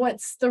 Like,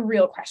 what's the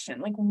real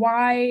question? Like,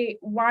 why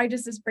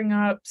does this bring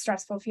up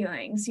stressful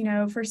feelings? You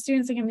know, for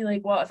students, it can be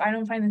like, well, if I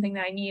don't find the thing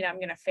that I need, I'm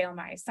going to fail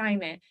my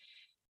assignment.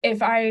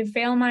 If I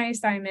fail my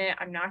assignment,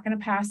 I'm not going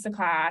to pass the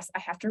class. I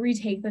have to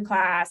retake the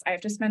class. I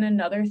have to spend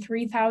another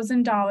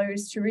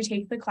 $3,000 to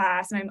retake the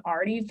class, and I'm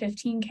already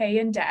 $15,000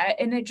 in debt,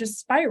 and it just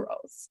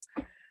spirals,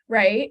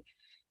 right?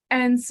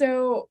 And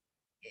so,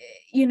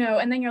 you know,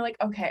 and then you're like,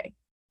 okay,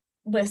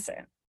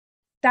 listen,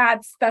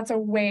 that's a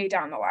way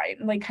down the line,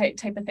 like,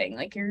 type of thing.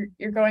 Like,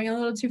 you're going a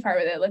little too far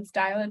with it. Let's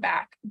dial it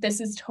back.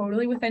 This is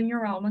totally within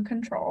your realm of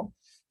control.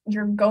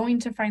 You're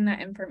going to find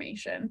that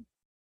information.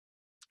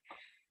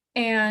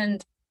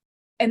 And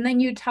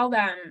then you tell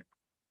them,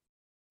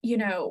 you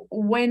know,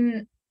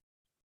 when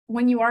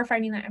you are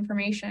finding that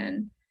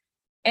information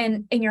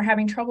and you're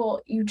having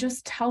trouble, you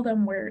just tell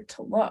them where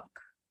to look,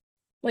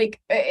 like,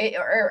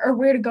 or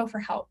where to go for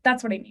help.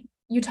 That's what I mean.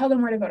 You tell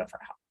them where to go for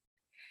help.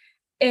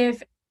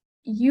 If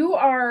you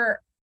are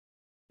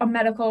a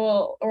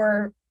medical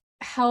or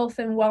health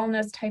and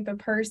wellness type of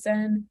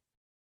person,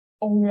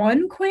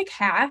 one quick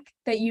hack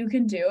that you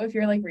can do if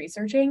you're like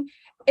researching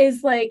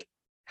is like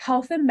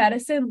health and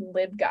medicine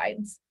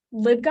LibGuides.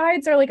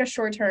 LibGuides are like a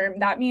short term.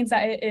 That means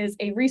that it is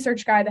a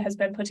research guide that has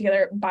been put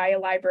together by a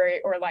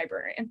library or a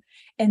librarian.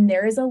 And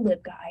there is a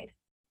LibGuide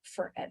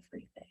for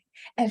everything.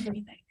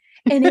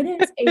 And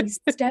it is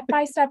a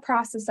step-by-step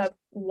process of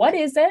what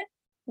is it?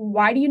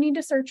 Why do you need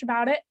to search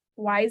about it?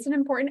 Why is it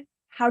important?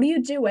 How do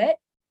you do it?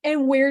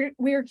 And where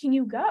can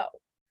you go?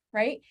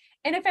 Right?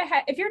 And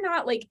if you're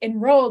not like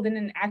enrolled in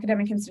an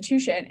academic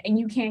institution and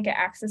you can't get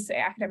access to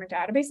academic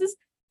databases,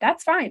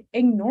 that's fine.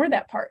 Ignore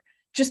that part.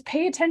 Just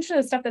pay attention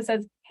to the stuff that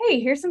says,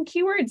 hey, here's some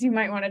keywords you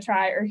might want to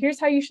try, or here's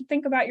how you should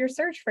think about your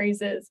search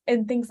phrases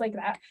and things like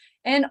that.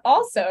 And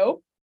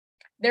also,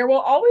 there will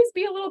always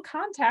be a little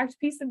contact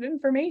piece of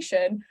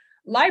information.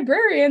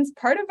 Librarians,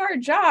 part of our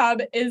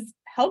job is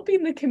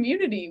helping the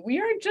community.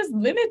 We aren't just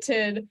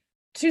limited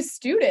to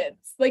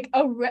students. Like,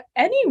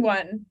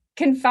 anyone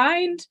can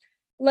find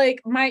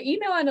like my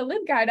email on a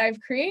LibGuide I've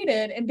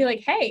created and be like,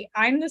 hey,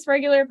 I'm this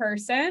regular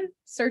person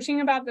searching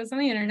about this on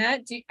the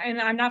internet,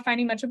 and I'm not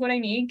finding much of what I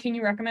need. Can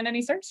you recommend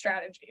any search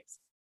strategies?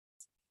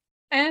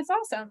 And it's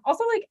awesome.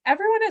 Also, like,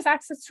 everyone has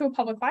access to a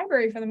public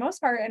library for the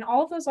most part, and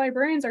all of those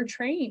librarians are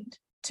trained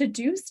to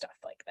do stuff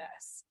like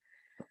this.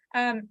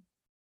 And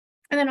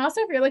then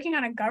also, if you're looking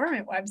on a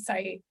government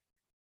website,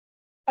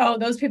 oh,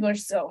 those people are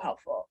so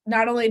helpful.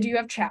 Not only do you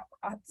have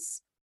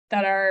chatbots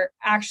that are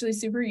actually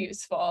super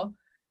useful,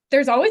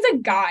 there's always a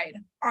guide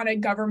on a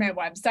government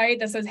website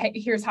that says, hey,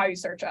 here's how you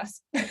search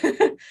us.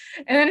 And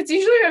then it's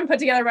usually been put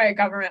together by a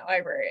government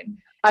librarian.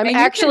 I'm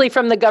actually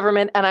from the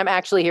government, and I'm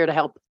actually here to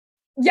help.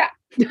 Yeah.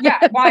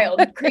 Wild,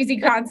 crazy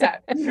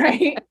concept,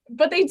 right?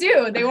 But they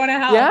want to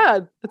help. Yeah,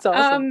 that's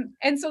awesome.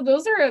 And so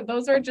those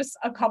are just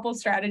a couple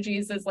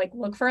strategies, is like,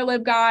 look for a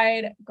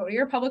LibGuide, go to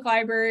your public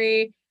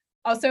library.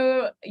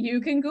 Also,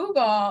 you can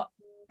Google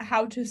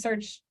how to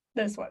search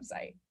this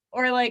website,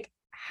 or like,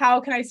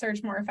 how can I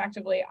search more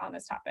effectively on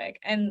this topic?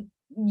 And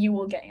you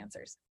will get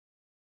answers.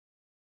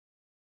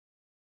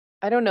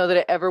 I don't know that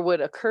it ever would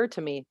occur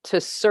to me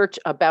to search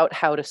about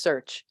how to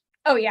search.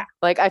 Oh yeah.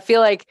 Like, I feel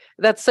like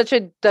that's such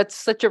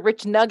a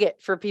rich nugget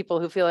for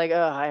people who feel like,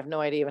 oh, I have no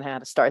idea even how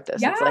to start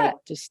this. Yeah. It's like,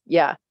 just,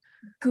 yeah.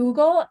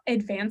 Google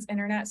advanced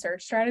internet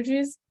search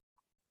strategies.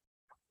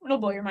 It'll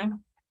blow your mind.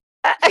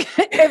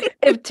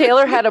 if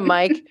Taylor had a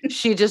mic,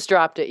 she just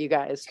dropped it, you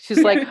guys.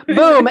 She's like,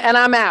 boom, and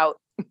I'm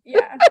out.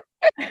 Yeah.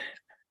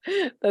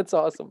 That's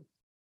awesome.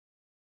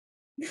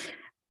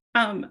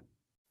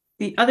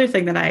 The other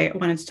thing that I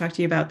wanted to talk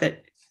to you about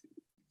that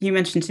you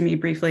mentioned to me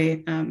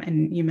briefly,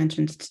 and you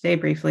mentioned today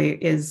briefly,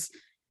 is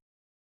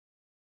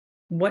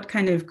what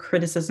kind of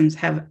criticisms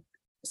have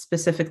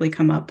specifically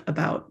come up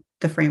about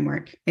the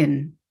framework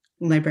in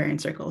librarian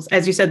circles?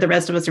 As you said, the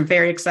rest of us are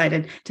very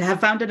excited to have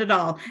found it at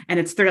all, and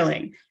it's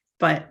thrilling,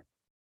 but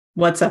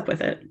what's up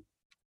with it?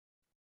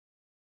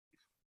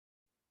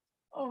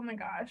 Oh my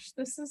gosh,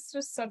 this is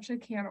just such a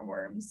can of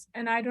worms.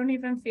 And I don't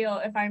even feel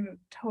if I'm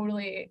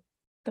totally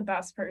the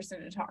best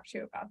person to talk to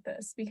about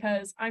this,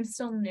 because I'm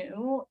still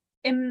new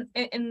in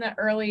the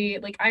early,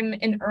 like I'm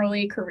an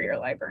early career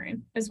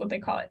librarian is what they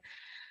call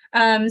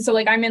it. So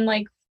like I'm in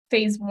like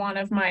phase 1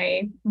 of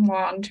my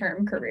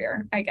long-term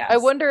career, I guess. I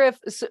wonder if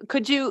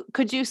could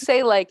you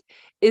say, like,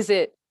 is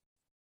it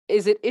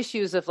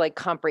issues of like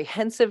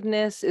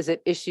comprehensiveness? Is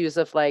it issues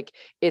of like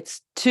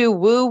it's too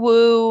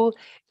woo-woo?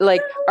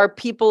 Like, are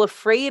people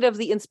afraid of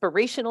the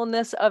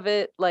inspirationalness of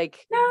it?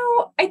 Like,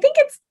 no, I think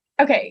it's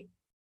okay.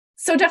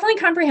 So definitely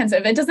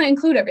comprehensive. It doesn't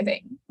include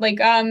everything. Like,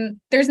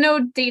 there's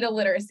no data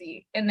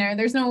literacy in there.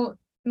 There's no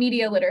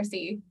media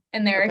literacy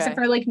in there, except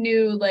for like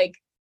new, like,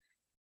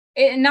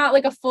 not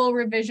like a full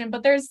revision,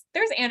 but there's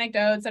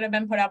anecdotes that have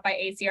been put out by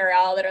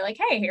ACRL that are like,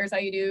 hey, here's how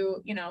you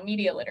do,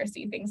 media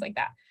literacy, things like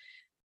that.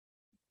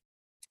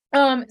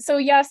 So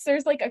yes,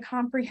 there's like a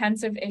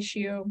comprehensive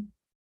issue.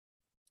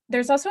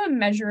 There's also a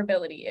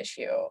measurability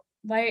issue,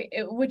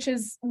 which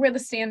is where the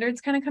standards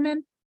kind of come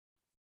in,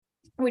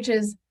 which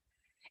is,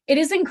 it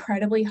is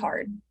incredibly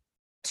hard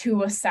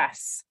to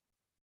assess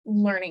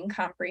learning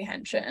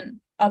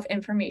comprehension of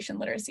information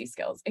literacy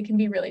skills. It can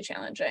be really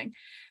challenging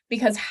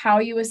because how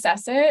you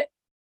assess it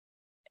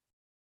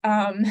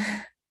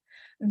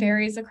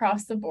varies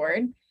across the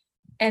board.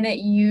 And it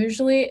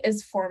usually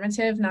is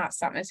formative, not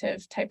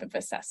summative type of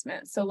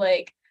assessment. So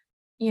like,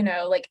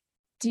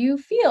 do you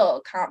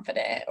feel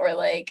confident? Or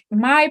like,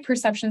 my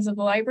perceptions of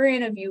the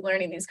librarian of you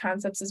learning these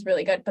concepts is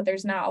really good, but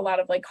there's not a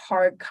lot of like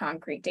hard,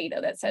 concrete data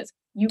that says,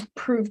 you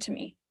proved to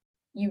me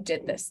you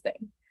did this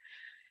thing.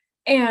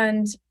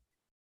 And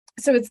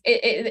so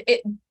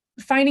it's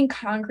finding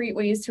concrete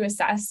ways to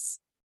assess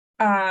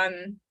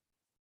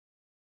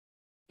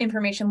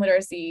information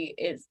literacy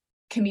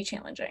can be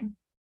challenging.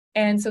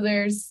 And so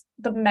there's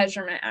the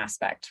measurement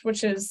aspect,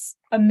 which is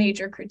a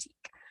major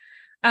critique.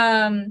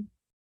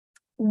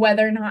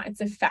 Whether or not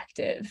it's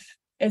effective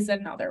is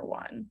another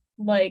one,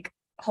 like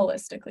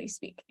holistically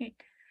speaking.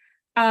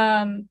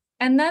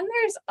 And then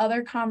there's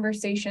other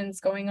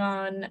conversations going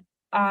on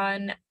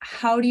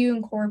how do you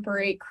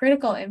incorporate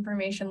critical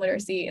information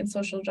literacy and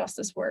social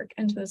justice work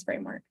into this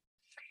framework,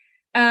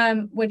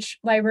 which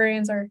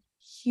librarians are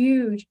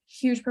huge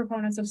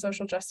proponents of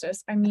social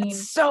justice. I mean,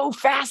 that's so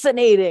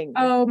fascinating.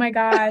 Oh my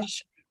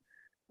gosh.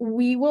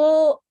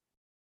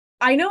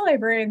 I know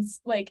librarians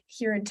like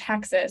here in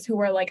Texas who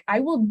are like,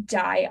 I will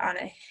die on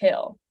a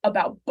hill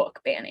about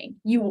book banning.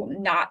 You will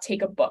not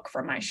take a book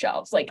from my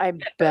shelves. Like, I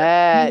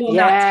bet. You will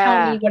not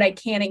tell me what I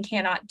can and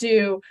cannot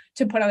do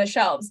to put on the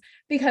shelves,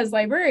 because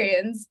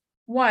librarians,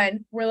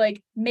 one, we're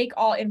like, make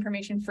all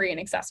information free and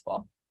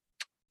accessible.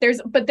 There's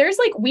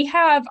like, we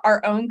have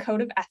our own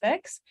code of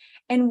ethics,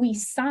 and we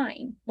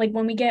sign, like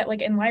when we get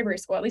like in library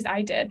school, at least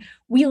I did,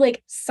 we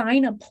like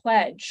sign a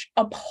pledge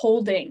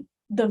upholding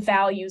the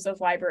values of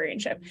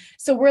librarianship.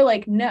 So we're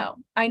like, no,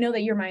 I know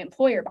that you're my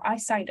employer, but I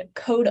signed a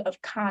code of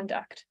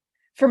conduct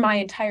for my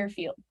entire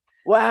field.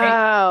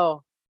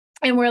 Wow.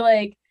 Right? And we're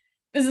like,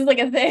 this is like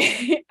a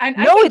thing.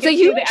 It's a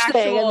huge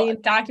thing. I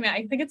mean, document.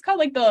 I think it's called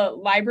like the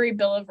Library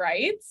Bill of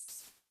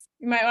Rights.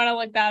 You might want to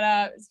look that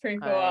up. It's pretty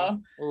cool. I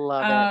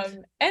love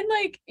it. And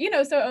like,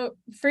 so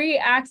free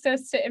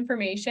access to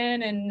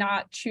information and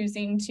not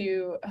choosing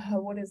to,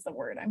 what is the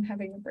word? I'm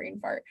having a brain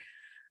fart.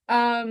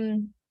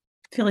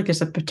 I feel like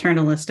it's a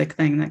paternalistic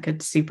thing that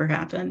could super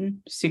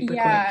happen super quick.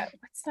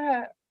 What's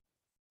that?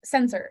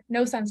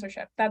 No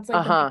censorship. That's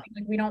like, like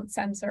we don't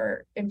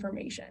censor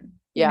information.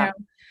 Yeah.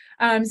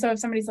 So if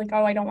somebody's like,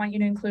 oh, I don't want you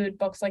to include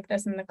books like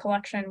this in the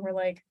collection, we're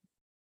like,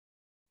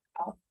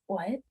 oh,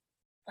 what?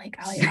 Like,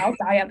 I'll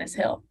die on this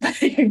hill.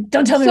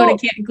 Don't tell me what I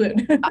can't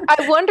include.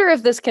 I wonder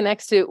if this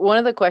connects to one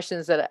of the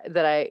questions that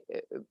I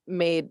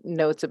made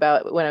notes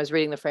about when I was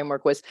reading the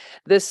framework, was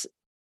this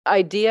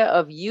idea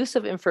of use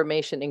of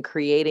information in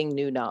creating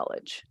new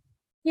knowledge.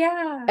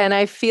 Yeah. And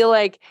I feel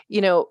like,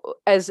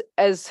 as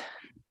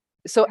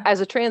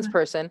a trans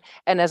person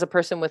and as a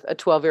person with a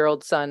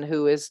 12-year-old son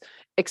who is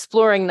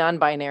exploring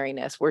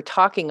non-binariness, we're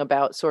talking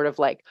about sort of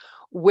like,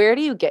 where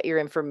do you get your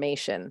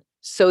information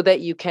so that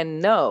you can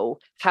know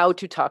how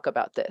to talk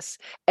about this?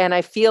 And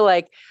I feel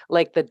like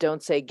the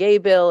Don't Say Gay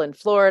bill in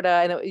Florida,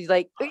 and it was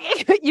like,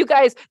 you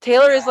guys,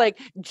 Taylor is like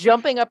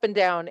jumping up and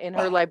down in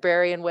her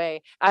librarian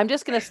way. I'm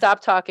just going to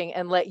stop talking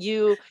and let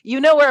you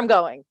know where I'm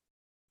going.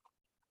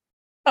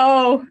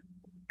 Oh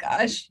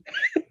gosh,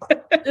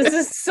 this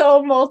is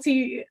so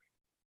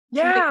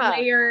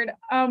layered.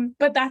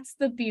 But that's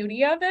the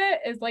beauty of it,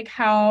 is like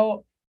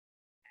how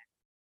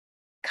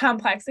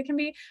complex it can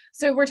be.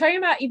 So we're talking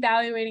about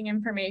evaluating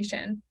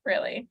information,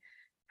 really.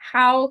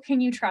 how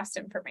can you trust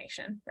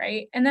information,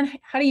 right? And then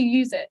how do you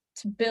use it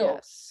to build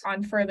Yes.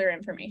 on further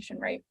information,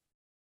 right?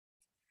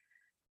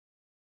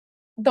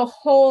 The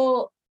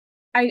whole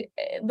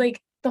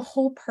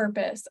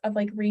purpose of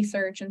like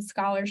research and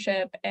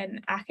scholarship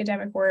and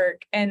academic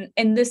work, and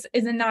this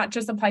is not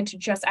just applied to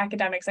just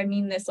academics. I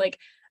mean this like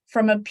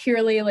from a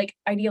purely like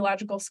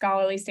ideological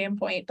scholarly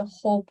standpoint, the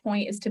whole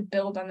point is to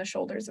build on the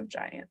shoulders of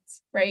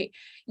giants, right?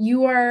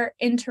 You are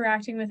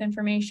interacting with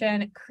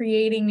information,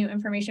 creating new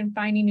information,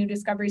 finding new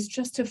discoveries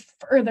just to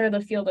further the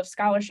field of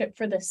scholarship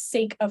for the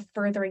sake of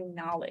furthering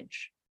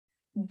knowledge.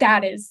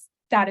 That is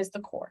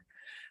the core,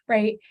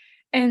 right?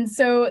 And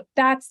so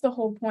that's the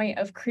whole point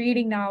of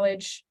creating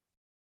knowledge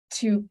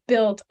to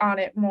build on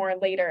it more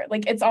later.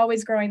 Like it's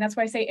always growing. That's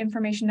why I say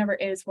information never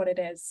is what it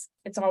is.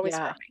 It's always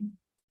growing.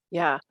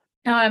 Yeah.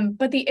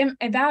 But the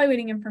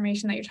evaluating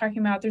information that you're talking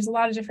about, there's a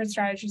lot of different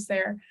strategies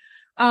there.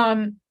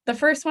 The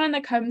first one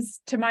that comes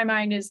to my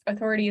mind is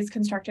authority is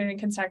constructed and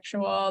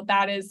contextual.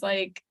 That is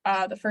like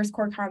the first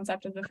core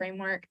concept of the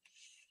framework.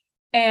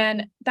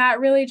 And that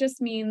really just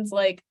means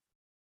like,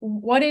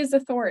 what is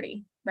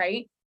authority,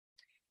 right?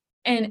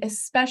 And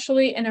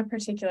especially in a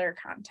particular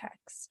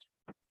context.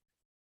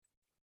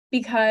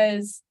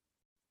 Because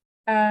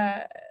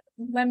let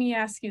me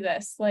ask you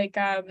this, like,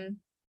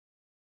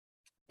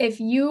 if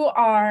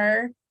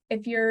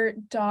your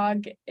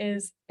dog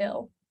is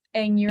ill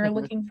and you're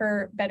looking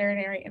for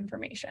veterinary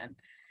information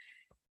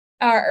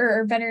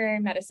or veterinary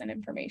medicine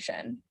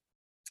information,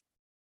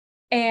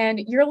 and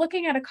you're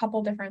looking at a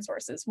couple different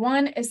sources.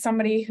 One is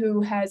somebody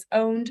who has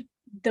owned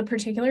the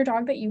particular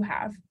dog that you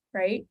have,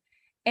 right?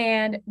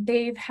 And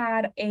they've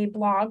had a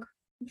blog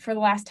for the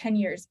last 10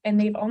 years, and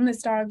they've owned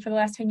this dog for the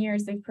last 10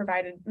 years. They've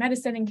provided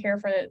medicine and care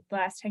for the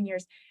last 10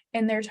 years,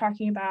 and they're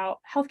talking about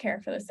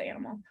healthcare for this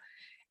animal.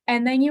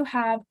 And then you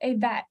have a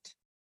vet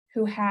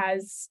who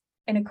has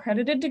an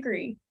accredited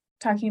degree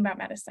talking about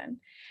medicine.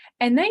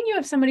 And then you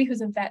have somebody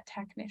who's a vet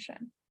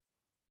technician,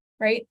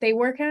 right? They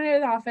work in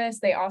an office.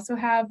 They also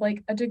have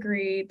like a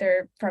degree.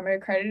 They're from an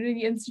accredited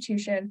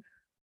institution.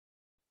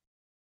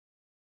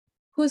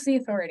 Who's the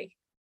authority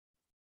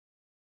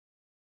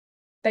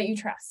that you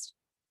trust?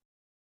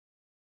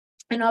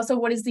 And also,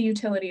 what is the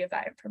utility of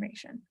that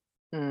information?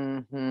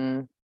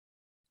 Mm-hmm.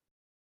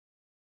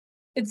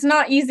 It's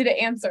not easy to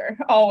answer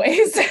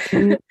always.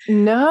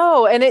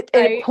 No. And it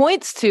Right?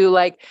 points to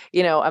like,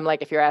 I'm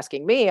like, if you're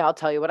asking me, I'll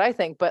tell you what I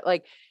think, but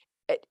like,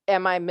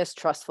 am I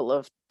mistrustful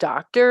of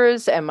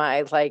doctors? Am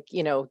I like,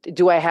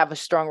 do I have a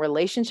strong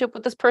relationship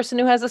with this person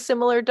who has a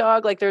similar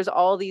dog? Like there's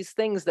all these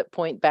things that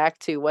point back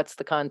to what's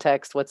the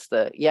context,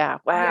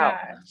 wow.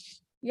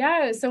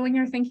 Yeah. So when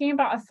you're thinking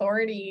about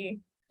authority,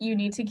 you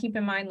need to keep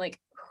in mind like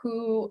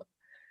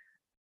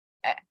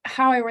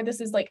how I word this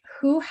is like,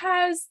 who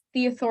has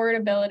the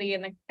authority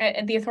and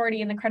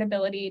the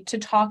credibility to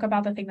talk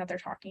about the thing that they're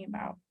talking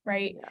about,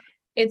 right? Yeah.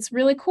 It's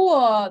really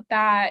cool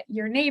that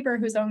your neighbor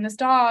who's owned this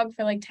dog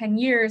for like 10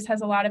 years has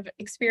a lot of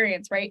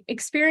experience, right?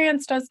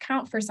 Experience does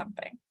count for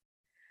something.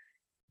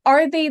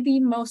 Are they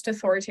the most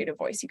authoritative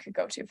voice you could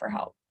go to for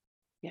help?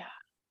 Yeah.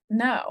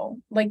 No,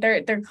 like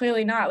they're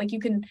clearly not. Like you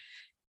can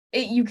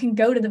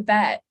go to the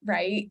vet,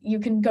 right? You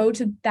can go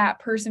to that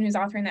person who's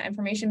authoring that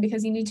information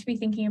because you need to be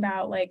thinking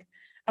about like,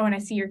 oh, and I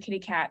see your kitty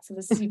cat. So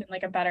this is even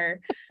like a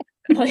better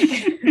like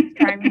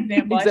prime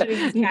example.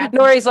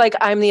 Nori's like,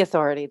 I'm the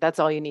authority. That's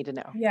all you need to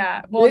know.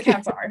 Yeah. Well,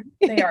 cats are.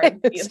 They are the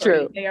it's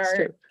authority. True. They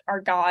are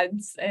our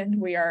gods and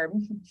we are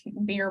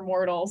mere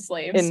mortal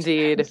slaves.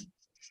 Indeed.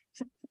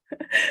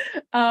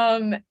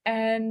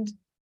 And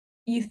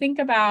you think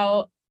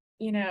about,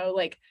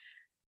 like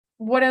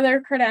what are their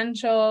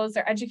credentials,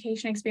 their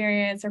education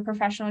experience, their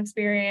professional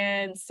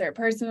experience, their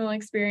personal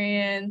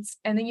experience.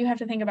 And then you have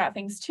to think about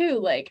things too,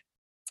 like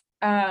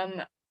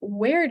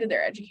where did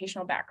their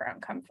educational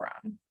background come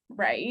from,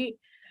 right?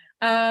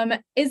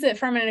 Is it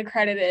from an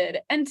accredited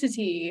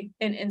entity,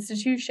 an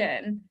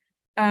institution?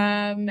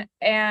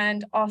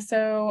 And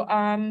also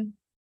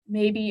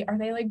maybe are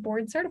they like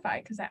board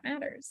certified, because that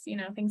matters,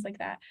 things like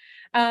that.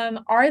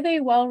 Are they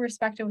well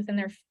respected within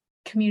their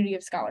community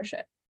of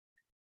scholarship?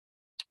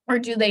 Or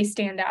do they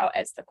stand out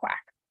as the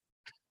quack?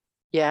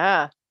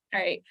 Yeah.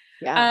 Right.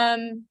 Yeah.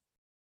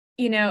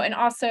 And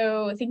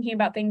also thinking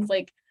about things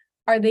like,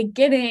 are they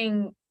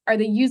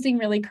using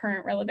really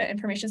current relevant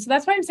information? So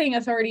that's why I'm saying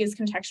authority is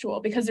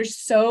contextual, because there's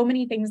so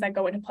many things that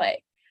go into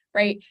play,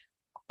 right?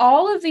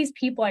 All of these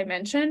people I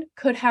mentioned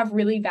could have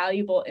really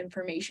valuable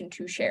information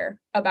to share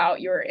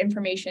about your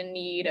information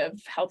need of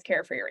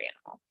healthcare for your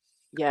animal.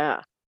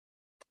 Yeah.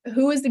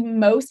 Who is the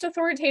most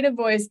authoritative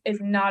voice is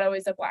not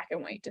always a black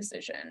and white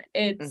decision.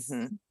 It's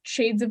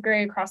shades of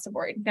gray across the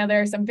board. Now,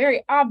 there are some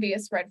very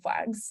obvious red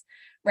flags,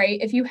 right?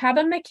 If you have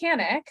a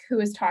mechanic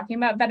who is talking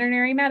about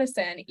veterinary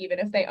medicine, even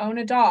if they own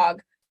a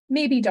dog,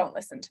 maybe don't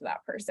listen to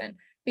that person,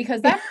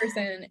 because that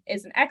person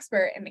is an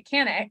expert in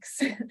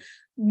mechanics,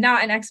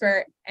 not an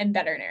expert in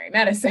veterinary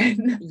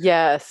medicine.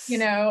 Yes.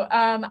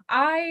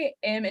 I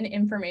am an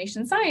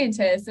information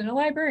scientist and a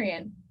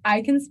librarian.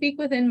 I can speak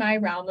within my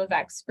realm of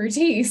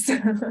expertise.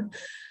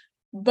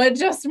 but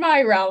just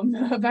my realm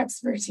of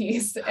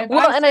expertise. If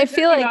Well, I'm and I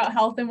feel talking like- about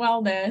health and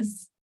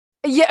wellness,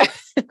 Yeah,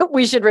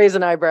 we should raise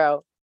an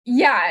eyebrow.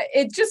 yeah,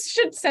 it just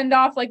should send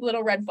off like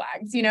little red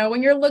flags. You know,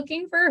 when you're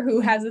looking for who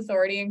has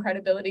authority and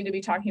credibility to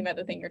be talking about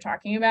the thing you're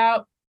talking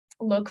about,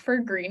 look for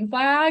green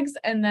flags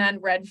and then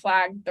red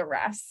flag the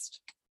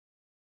rest.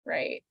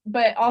 Right.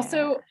 But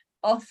also,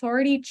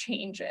 authority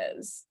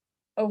changes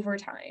over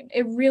time.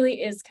 It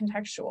really is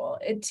contextual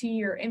to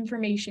your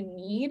information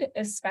need,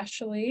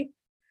 especially.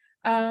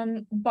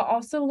 But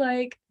also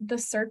like the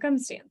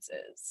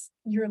circumstances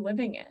you're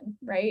living in,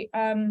 right?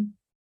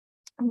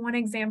 One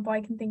example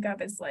I can think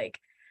of is like,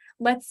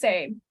 let's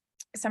say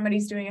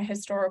somebody's doing a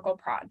historical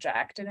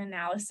project, an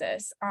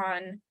analysis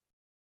on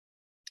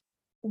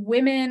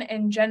women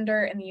and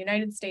gender in the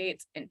United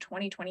States in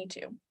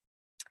 2022.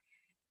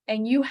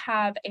 And you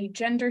have a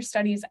gender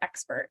studies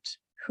expert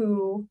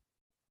who,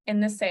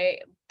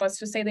 let's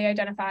just say they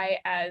identify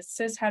as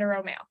cis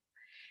hetero male,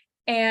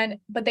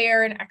 but they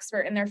are an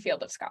expert in their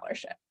field of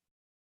scholarship.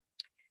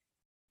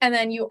 And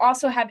then you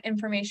also have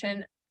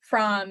information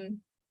from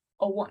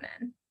a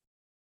woman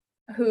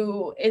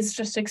who is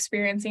just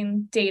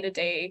experiencing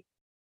day-to-day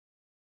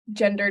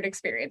gendered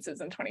experiences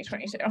in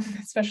 2022,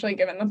 especially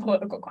given the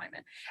political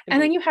climate.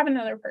 And then you have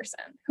another person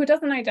who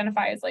doesn't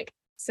identify as like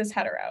cis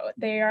hetero.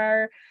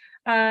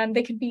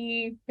 They could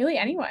be really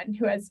anyone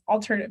who has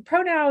alternative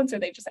pronouns, or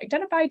they just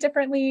identify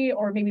differently,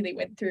 or maybe they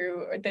went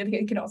through, or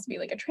they could also be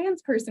like a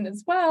trans person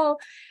as well.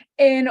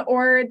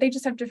 Or they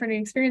just have different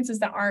experiences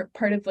that aren't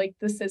part of like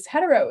the cis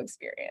hetero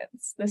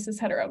experience, the cis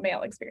hetero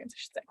male experience, I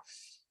should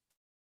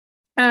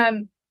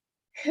say.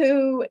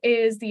 Who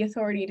is the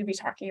authority to be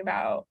talking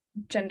about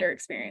gender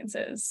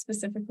experiences,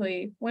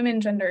 specifically women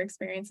gender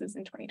experiences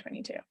in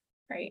 2022,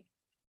 right?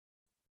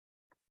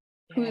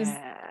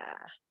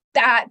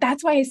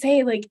 That's why I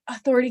say like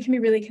authority can be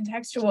really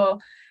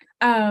contextual,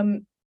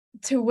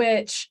 to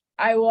which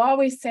I will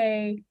always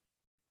say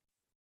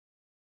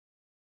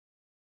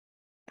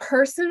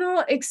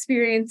personal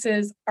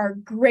experiences are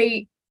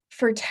great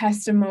for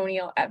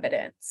testimonial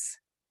evidence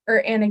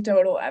or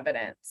anecdotal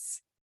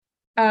evidence,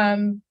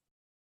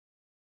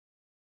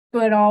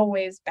 but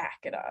always back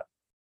it up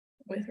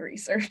with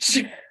research.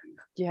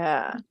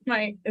 Yeah.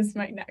 Is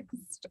my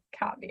next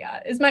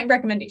caveat, is my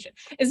recommendation.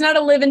 It's not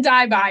a live and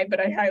die by,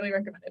 but I highly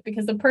recommend it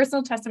because the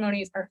personal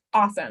testimonies are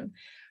awesome.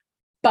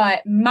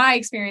 But my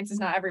experience is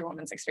not every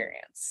woman's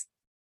experience.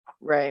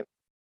 Right.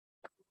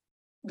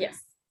 Yes.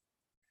 Does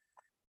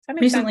that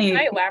make sense? Can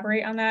I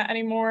elaborate on that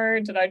anymore?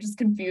 Did I just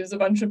confuse a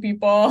bunch of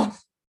people?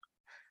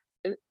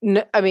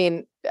 No, I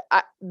mean,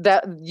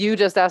 that you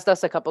just asked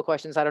us a couple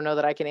questions. I don't know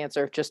that I can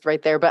answer just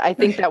right there, but I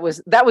think that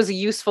was a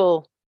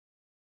useful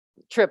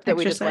trip that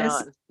we just went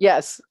on.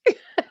 Yes.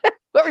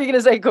 What were you going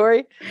to say,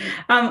 Corey?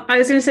 I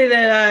was going to say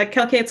that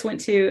Cal Cates went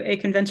to a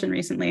convention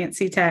recently at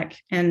CTAC,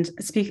 and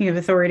speaking of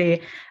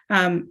authority,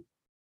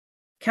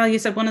 Cal, you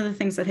said one of the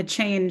things that had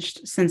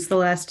changed since the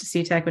last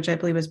CTAC, which I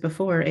believe was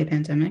before a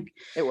pandemic,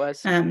 it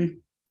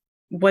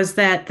was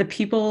that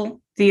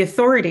the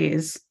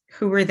authorities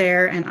who were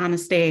there and on a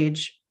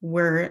stage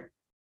were,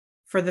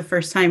 for the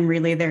first time,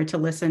 really there to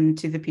listen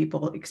to the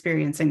people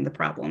experiencing the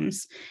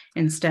problems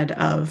instead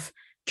of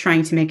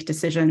trying to make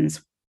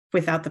decisions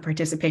without the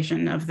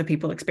participation of the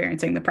people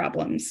experiencing the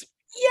problems.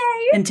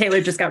 Yay! And Taylor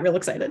just got real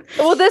excited.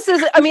 Well,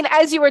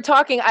 as you were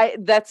talking,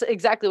 that's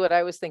exactly what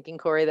I was thinking,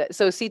 Corey.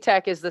 So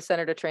CTAC is the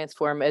Center to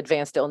Transform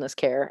Advanced Illness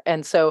Care.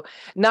 And so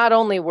not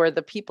only were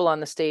the people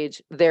on the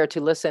stage there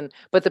to listen,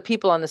 but the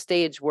people on the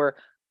stage were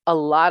a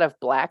lot of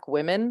Black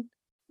women,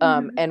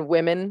 and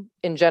women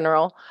in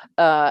general.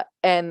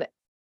 And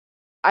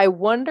I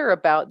wonder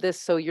about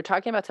this. So you're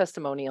talking about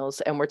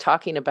testimonials, and we're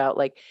talking about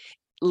like,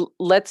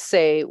 let's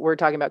say we're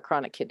talking about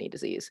chronic kidney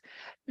disease.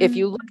 If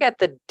you look at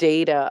the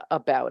data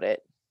about it,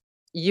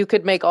 you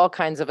could make all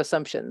kinds of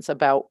assumptions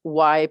about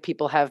why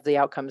people have the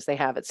outcomes they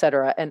have, et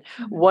cetera. And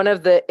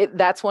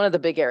that's one of the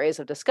big areas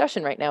of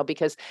discussion right now,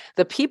 because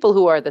the people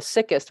who are the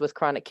sickest with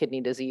chronic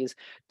kidney disease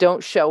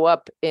don't show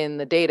up in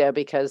the data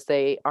because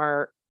they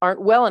aren't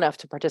well enough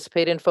to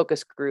participate in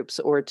focus groups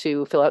or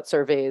to fill out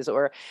surveys,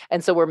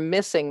 and so we're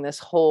missing this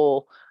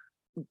whole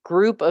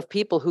group of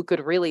people who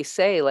could really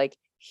say like,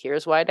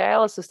 here's why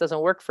dialysis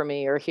doesn't work for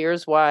me, or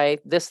here's why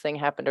this thing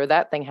happened or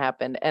that thing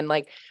happened. And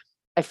like,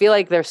 I feel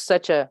like it's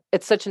such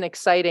an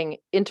exciting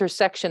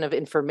intersection of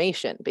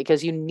information,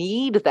 because you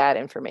need that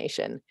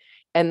information.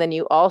 And then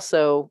you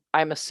also,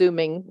 I'm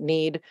assuming,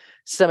 need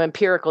some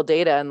empirical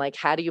data, and like,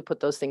 how do you put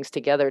those things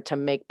together to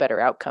make better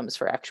outcomes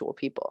for actual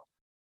people?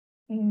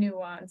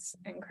 Nuance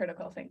and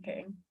critical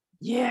thinking.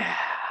 Yeah.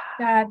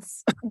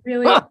 That's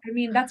really, I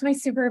mean, that's my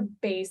super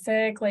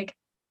basic, like,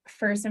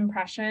 first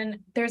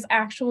impression. There's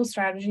actual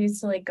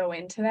strategies to like go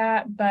into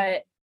that,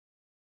 but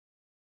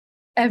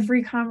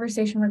every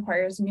conversation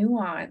requires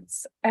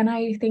nuance. And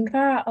I think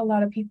that a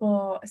lot of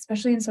people,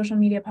 especially in social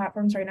media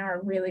platforms right now, are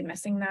really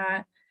missing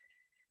that.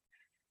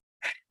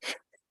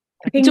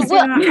 Things do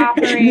not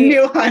operate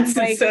nuance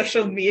in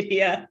social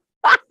media.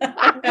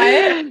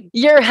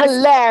 You're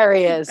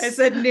hilarious. I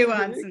said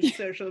nuance in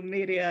social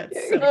media.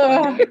 It's so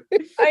Ugh.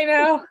 funny.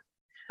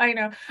 I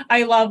know.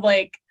 I love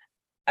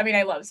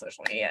I love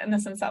social media in the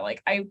sense that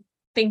like I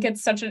think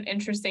it's such an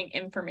interesting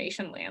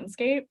information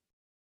landscape.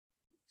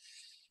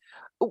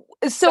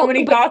 So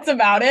many thoughts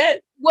about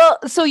it. Well,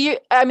 so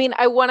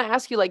I want to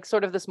ask you like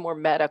sort of this more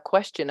meta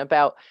question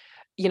about,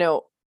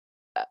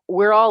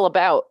 we're all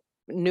about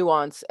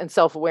nuance and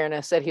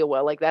self-awareness at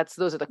HealWell. Like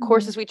those are the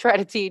courses we try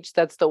to teach.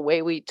 That's the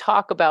way we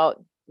talk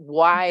about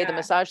why the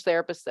massage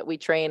therapists that we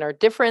train are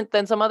different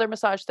than some other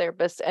massage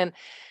therapists. And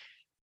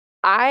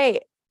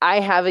I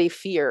have a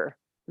fear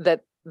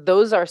that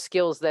those are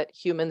skills that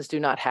humans do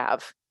not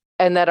have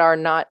and that are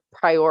not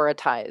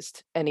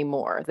prioritized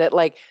anymore. That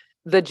like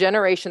the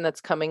generation that's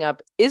coming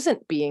up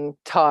isn't being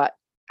taught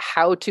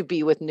how to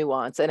be with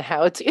nuance and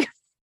how to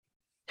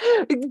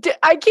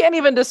I can't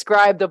even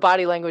describe the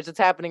body language that's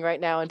happening right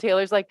now. And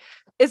Taylor's like,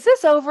 is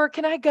this over?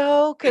 Can I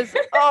go? Because,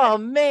 oh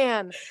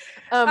man.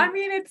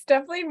 It's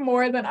definitely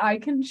more than I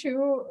can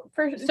chew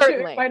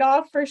bite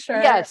off for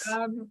sure. Yes.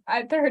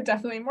 There are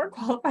definitely more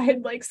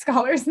qualified like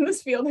scholars in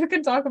this field who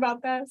can talk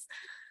about this.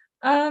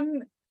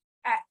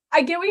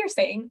 I get what you're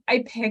saying.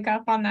 I pick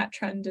up on that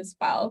trend as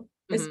well,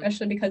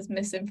 especially because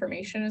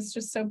misinformation is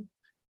just so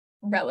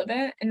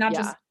relevant, and not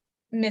just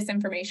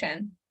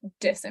misinformation,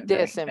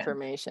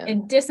 disinformation.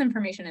 And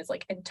disinformation is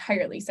like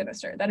entirely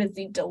sinister. That is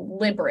the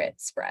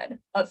deliberate spread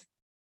of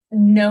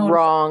known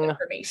wrong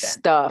information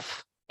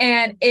stuff.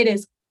 And it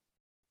is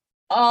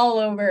all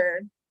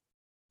over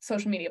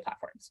social media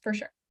platforms for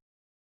sure.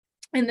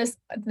 And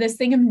this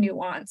thing of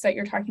nuance that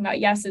you're talking about,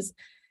 is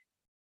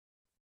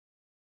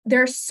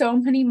there are so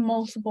many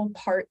multiple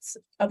parts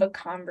of a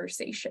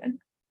conversation.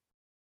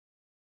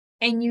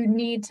 And you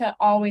need to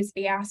always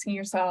be asking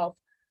yourself,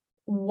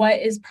 what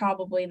is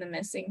probably the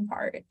missing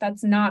part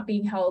that's not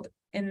being held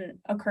in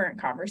a current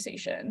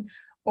conversation?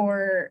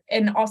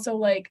 And also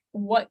like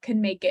what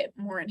can make it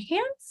more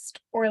enhanced,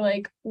 or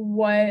like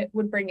what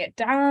would bring it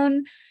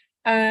down?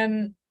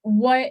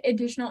 What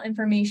additional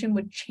information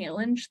would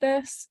challenge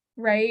this,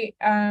 right?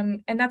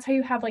 And that's how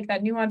you have like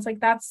that nuance.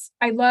 Like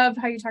I love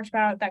how you talked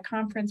about that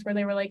conference where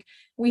they were like,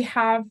 we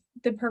have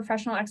the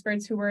professional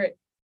experts who were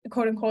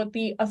quote unquote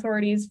the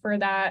authorities for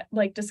that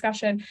like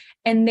discussion,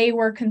 and they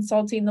were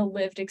consulting the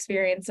lived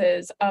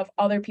experiences of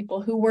other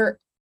people who were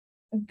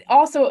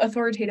also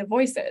authoritative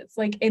voices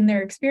like in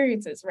their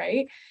experiences,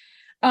 right?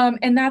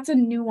 And that's a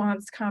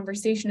nuanced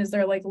conversation, is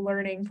they're like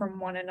learning from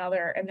one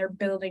another and they're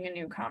building a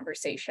new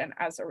conversation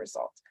as a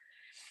result.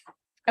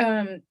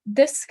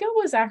 This skill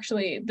was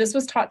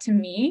taught to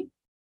me,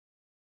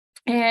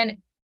 and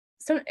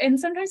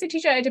sometimes I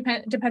teach it.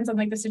 It depends on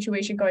like the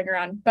situation going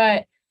around,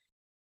 but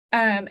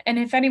and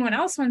if anyone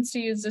else wants to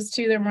use this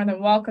too, they're more than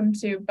welcome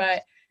to.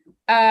 But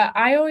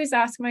I always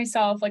ask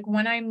myself, like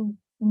when I'm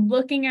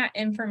looking at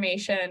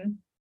information,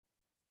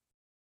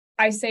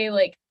 I say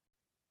like,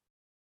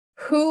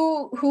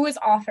 who is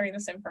authoring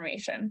this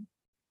information?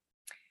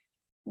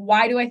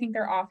 Why do I think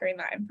they're authoring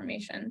that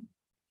information?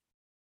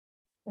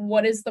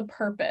 What is the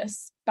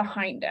purpose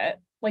behind it?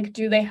 Like,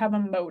 do they have a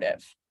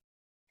motive?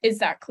 Is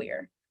that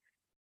clear?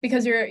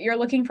 Because you're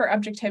looking for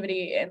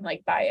objectivity and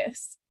like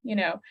bias,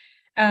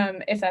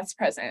 if that's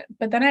present.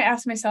 But then I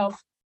ask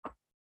myself,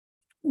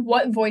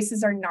 what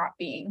voices are not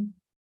being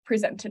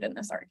presented in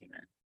this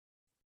argument?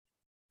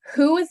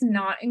 Who is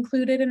not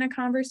included in a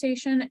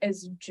conversation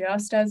is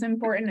just as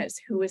important as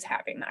who is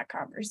having that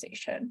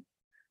conversation.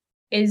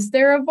 Is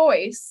there a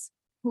voice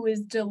who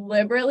is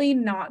deliberately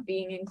not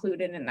being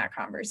included in that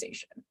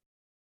conversation?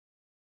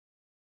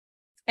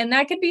 And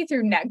that could be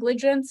through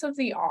negligence of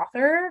the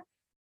author,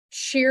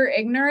 sheer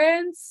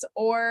ignorance,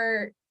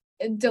 or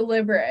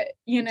deliberate,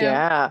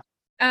 Yeah.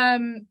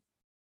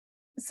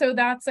 So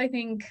I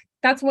think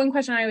that's one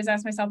question I always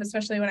ask myself,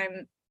 especially when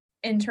I'm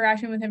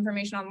interacting with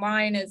information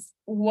online, is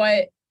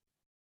what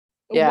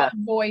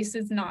voice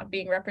is not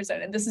being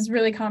represented. This is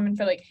really common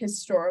for like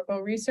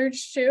historical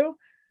research too.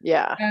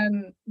 Yeah.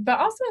 But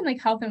also in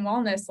like health and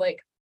wellness, like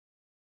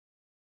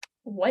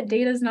what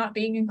data is not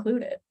being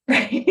included,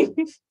 right?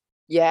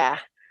 Yeah.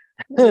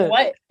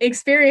 What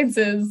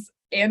experiences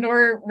and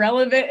or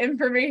relevant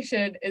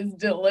information is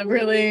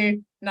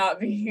deliberately not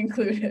being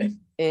included?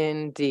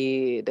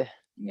 Indeed.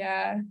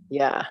 Yeah.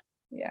 Yeah.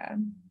 Yeah.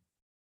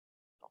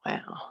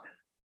 Wow.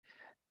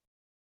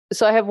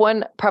 So I have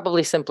one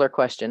probably simpler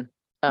question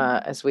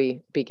as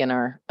we begin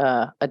our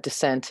a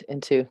descent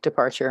into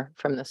departure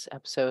from this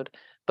episode.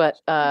 But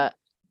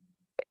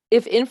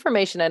if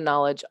information and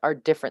knowledge are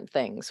different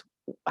things,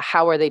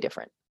 how are they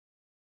different?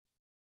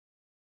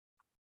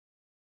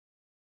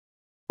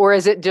 Or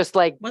is it just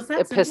like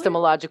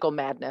epistemological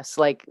madness?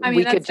 Like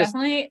we could just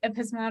definitely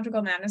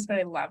epistemological madness, but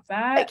I love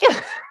that.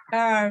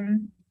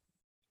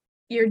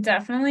 You're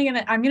definitely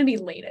I'm gonna be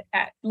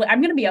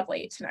I'm gonna be up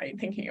late tonight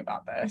thinking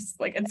about this.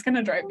 Like it's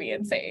gonna drive me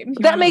insane.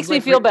 That makes me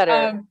feel better.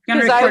 You're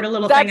gonna record a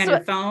little thing on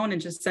your phone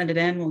and just send it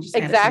in. We'll just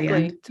add it to the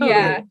end.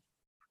 Totally.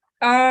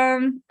 Yeah.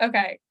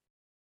 Okay.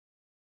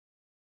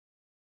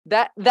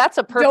 That's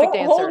a perfect Don't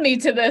answer. hold me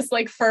to this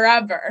like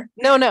forever.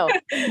 No.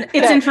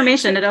 It's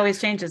information. It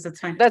always changes. It's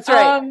fine. That's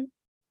right.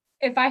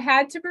 If I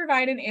had to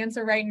provide an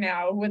answer right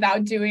now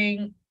without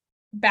doing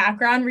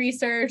background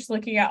research,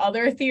 looking at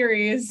other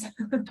theories,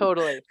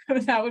 Totally.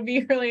 that would be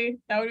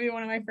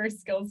one of my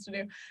first skills to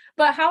do.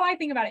 But how I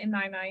think about it in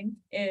my mind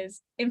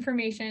is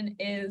information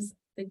is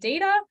the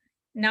data,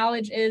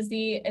 knowledge is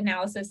the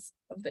analysis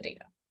of the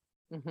data.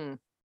 Mm-hmm.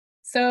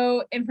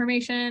 So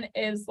information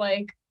is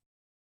like,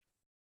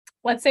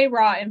 let's say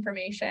raw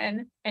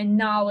information, and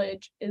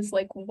knowledge is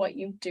like what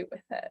you do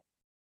with it.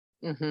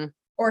 Mm-hmm.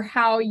 Or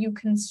how you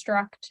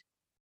construct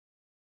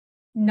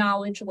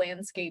knowledge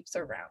landscapes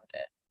around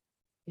it.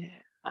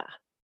 Yeah.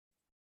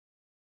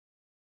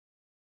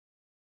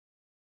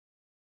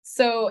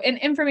 So, and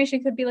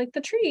information could be like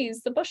the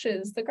trees, the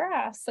bushes, the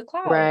grass, the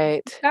clouds,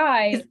 Right. the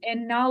sky,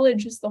 and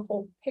knowledge is the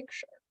whole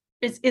picture.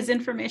 Is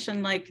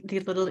information like the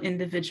little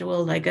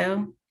individual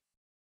Lego?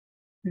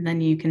 And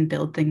then you can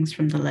build things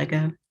from the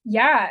Lego.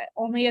 Yeah,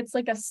 only it's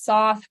like a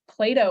soft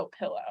Play-Doh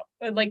pillow.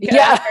 Like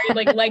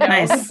like Lego.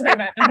 Nice.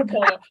 Not a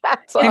pillow.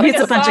 That's Maybe awesome.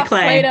 it's a bunch of soft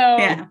clay. Play-Doh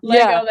Yeah.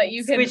 Lego that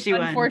you can Squishy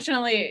one.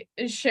 unfortunately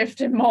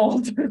shift and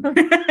mold.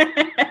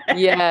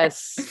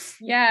 Yes.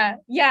 Yeah,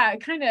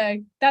 kind of.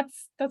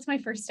 That's my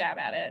first stab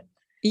at it.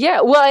 Yeah.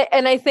 Well,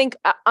 and I think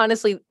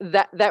honestly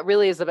that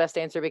really is the best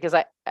answer, because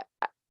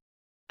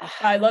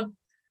I love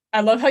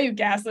how you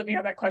gaslit me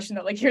on that question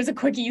though. Like, here's a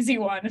quick, easy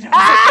one. And I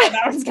was like,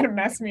 that one's gonna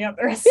mess me up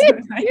the rest of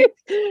the night.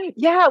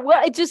 Yeah, well,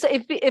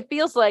 it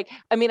feels like,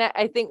 I mean,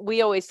 I think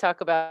we always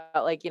talk about,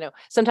 like,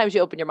 sometimes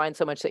you open your mind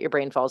so much that your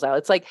brain falls out.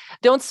 It's like,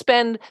 don't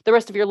spend the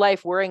rest of your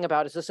life worrying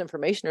about, is this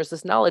information or is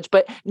this knowledge,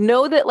 but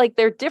know that like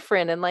they're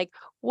different, and like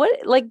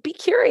be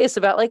curious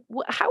about like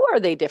how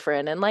are they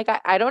different, and like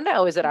I don't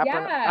know, is it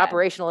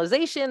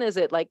operationalization, is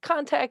it like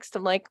context?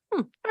 I'm like,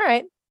 all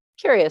right,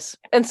 curious.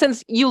 And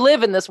since you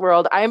live in this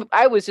world,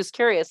 I was just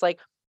curious, like,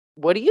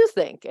 what do you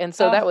think? And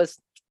so that was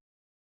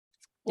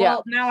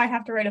Well, now I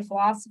have to write a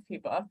philosophy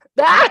book.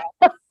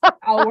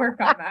 I'll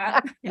work on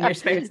that in your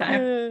spare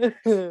time.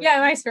 Yeah,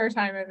 in my spare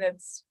time, and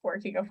it's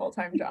working a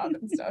full-time job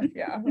and stuff.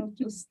 Yeah, I'll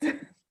just do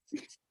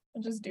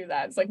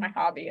that. It's like my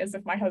hobby, as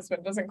if my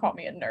husband doesn't call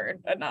me a nerd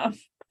enough.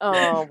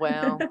 Oh,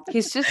 well,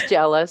 he's just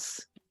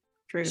jealous.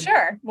 True.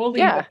 Sure, we'll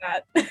leave with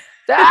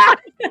that.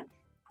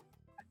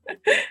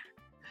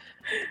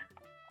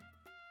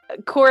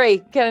 Corey,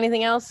 got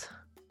anything else?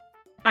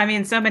 I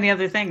mean, so many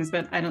other things,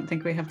 but I don't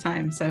think we have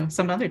time. So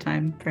some other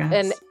time,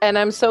 perhaps. And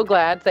I'm so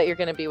glad that you're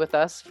going to be with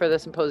us for the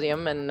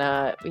symposium, and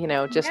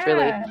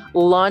really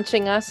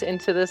launching us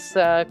into this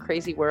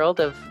crazy world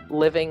of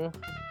living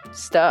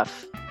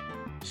stuff.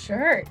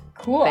 Sure,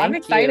 cool. I'm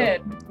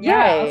excited.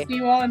 Yeah, I'll see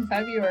you all in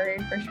February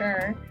for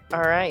sure.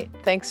 All right,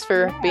 thanks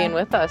for being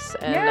with us.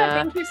 And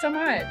thank you so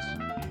much.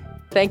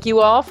 Thank you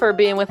all for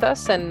being with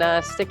us and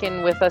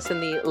sticking with us in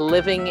the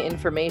living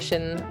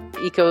information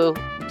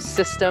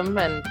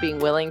ecosystem, and being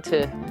willing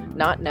to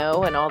not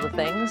know and all the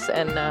things.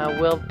 And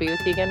we'll be with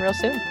you again real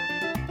soon.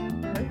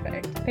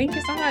 Perfect. Thank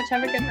you so much.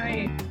 Have a good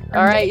night.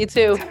 All right, you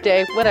too,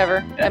 Day,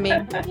 whatever. I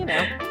mean,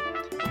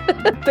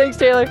 Thanks,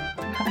 Taylor.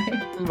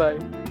 Bye. Bye.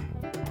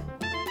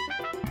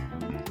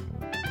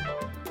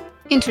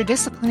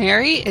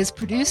 Interdisciplinary is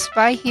produced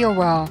by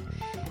Healwell.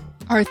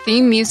 Our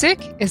theme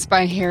music is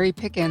by Harry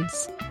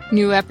Pickens.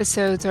 New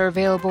episodes are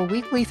available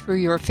weekly through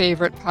your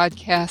favorite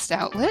podcast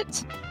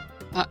outlet.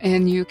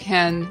 And you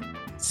can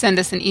send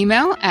us an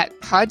email at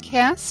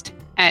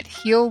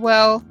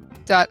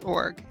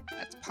podcast@healwell.org.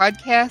 That's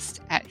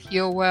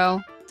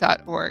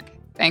podcast@healwell.org.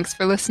 Thanks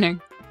for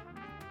listening.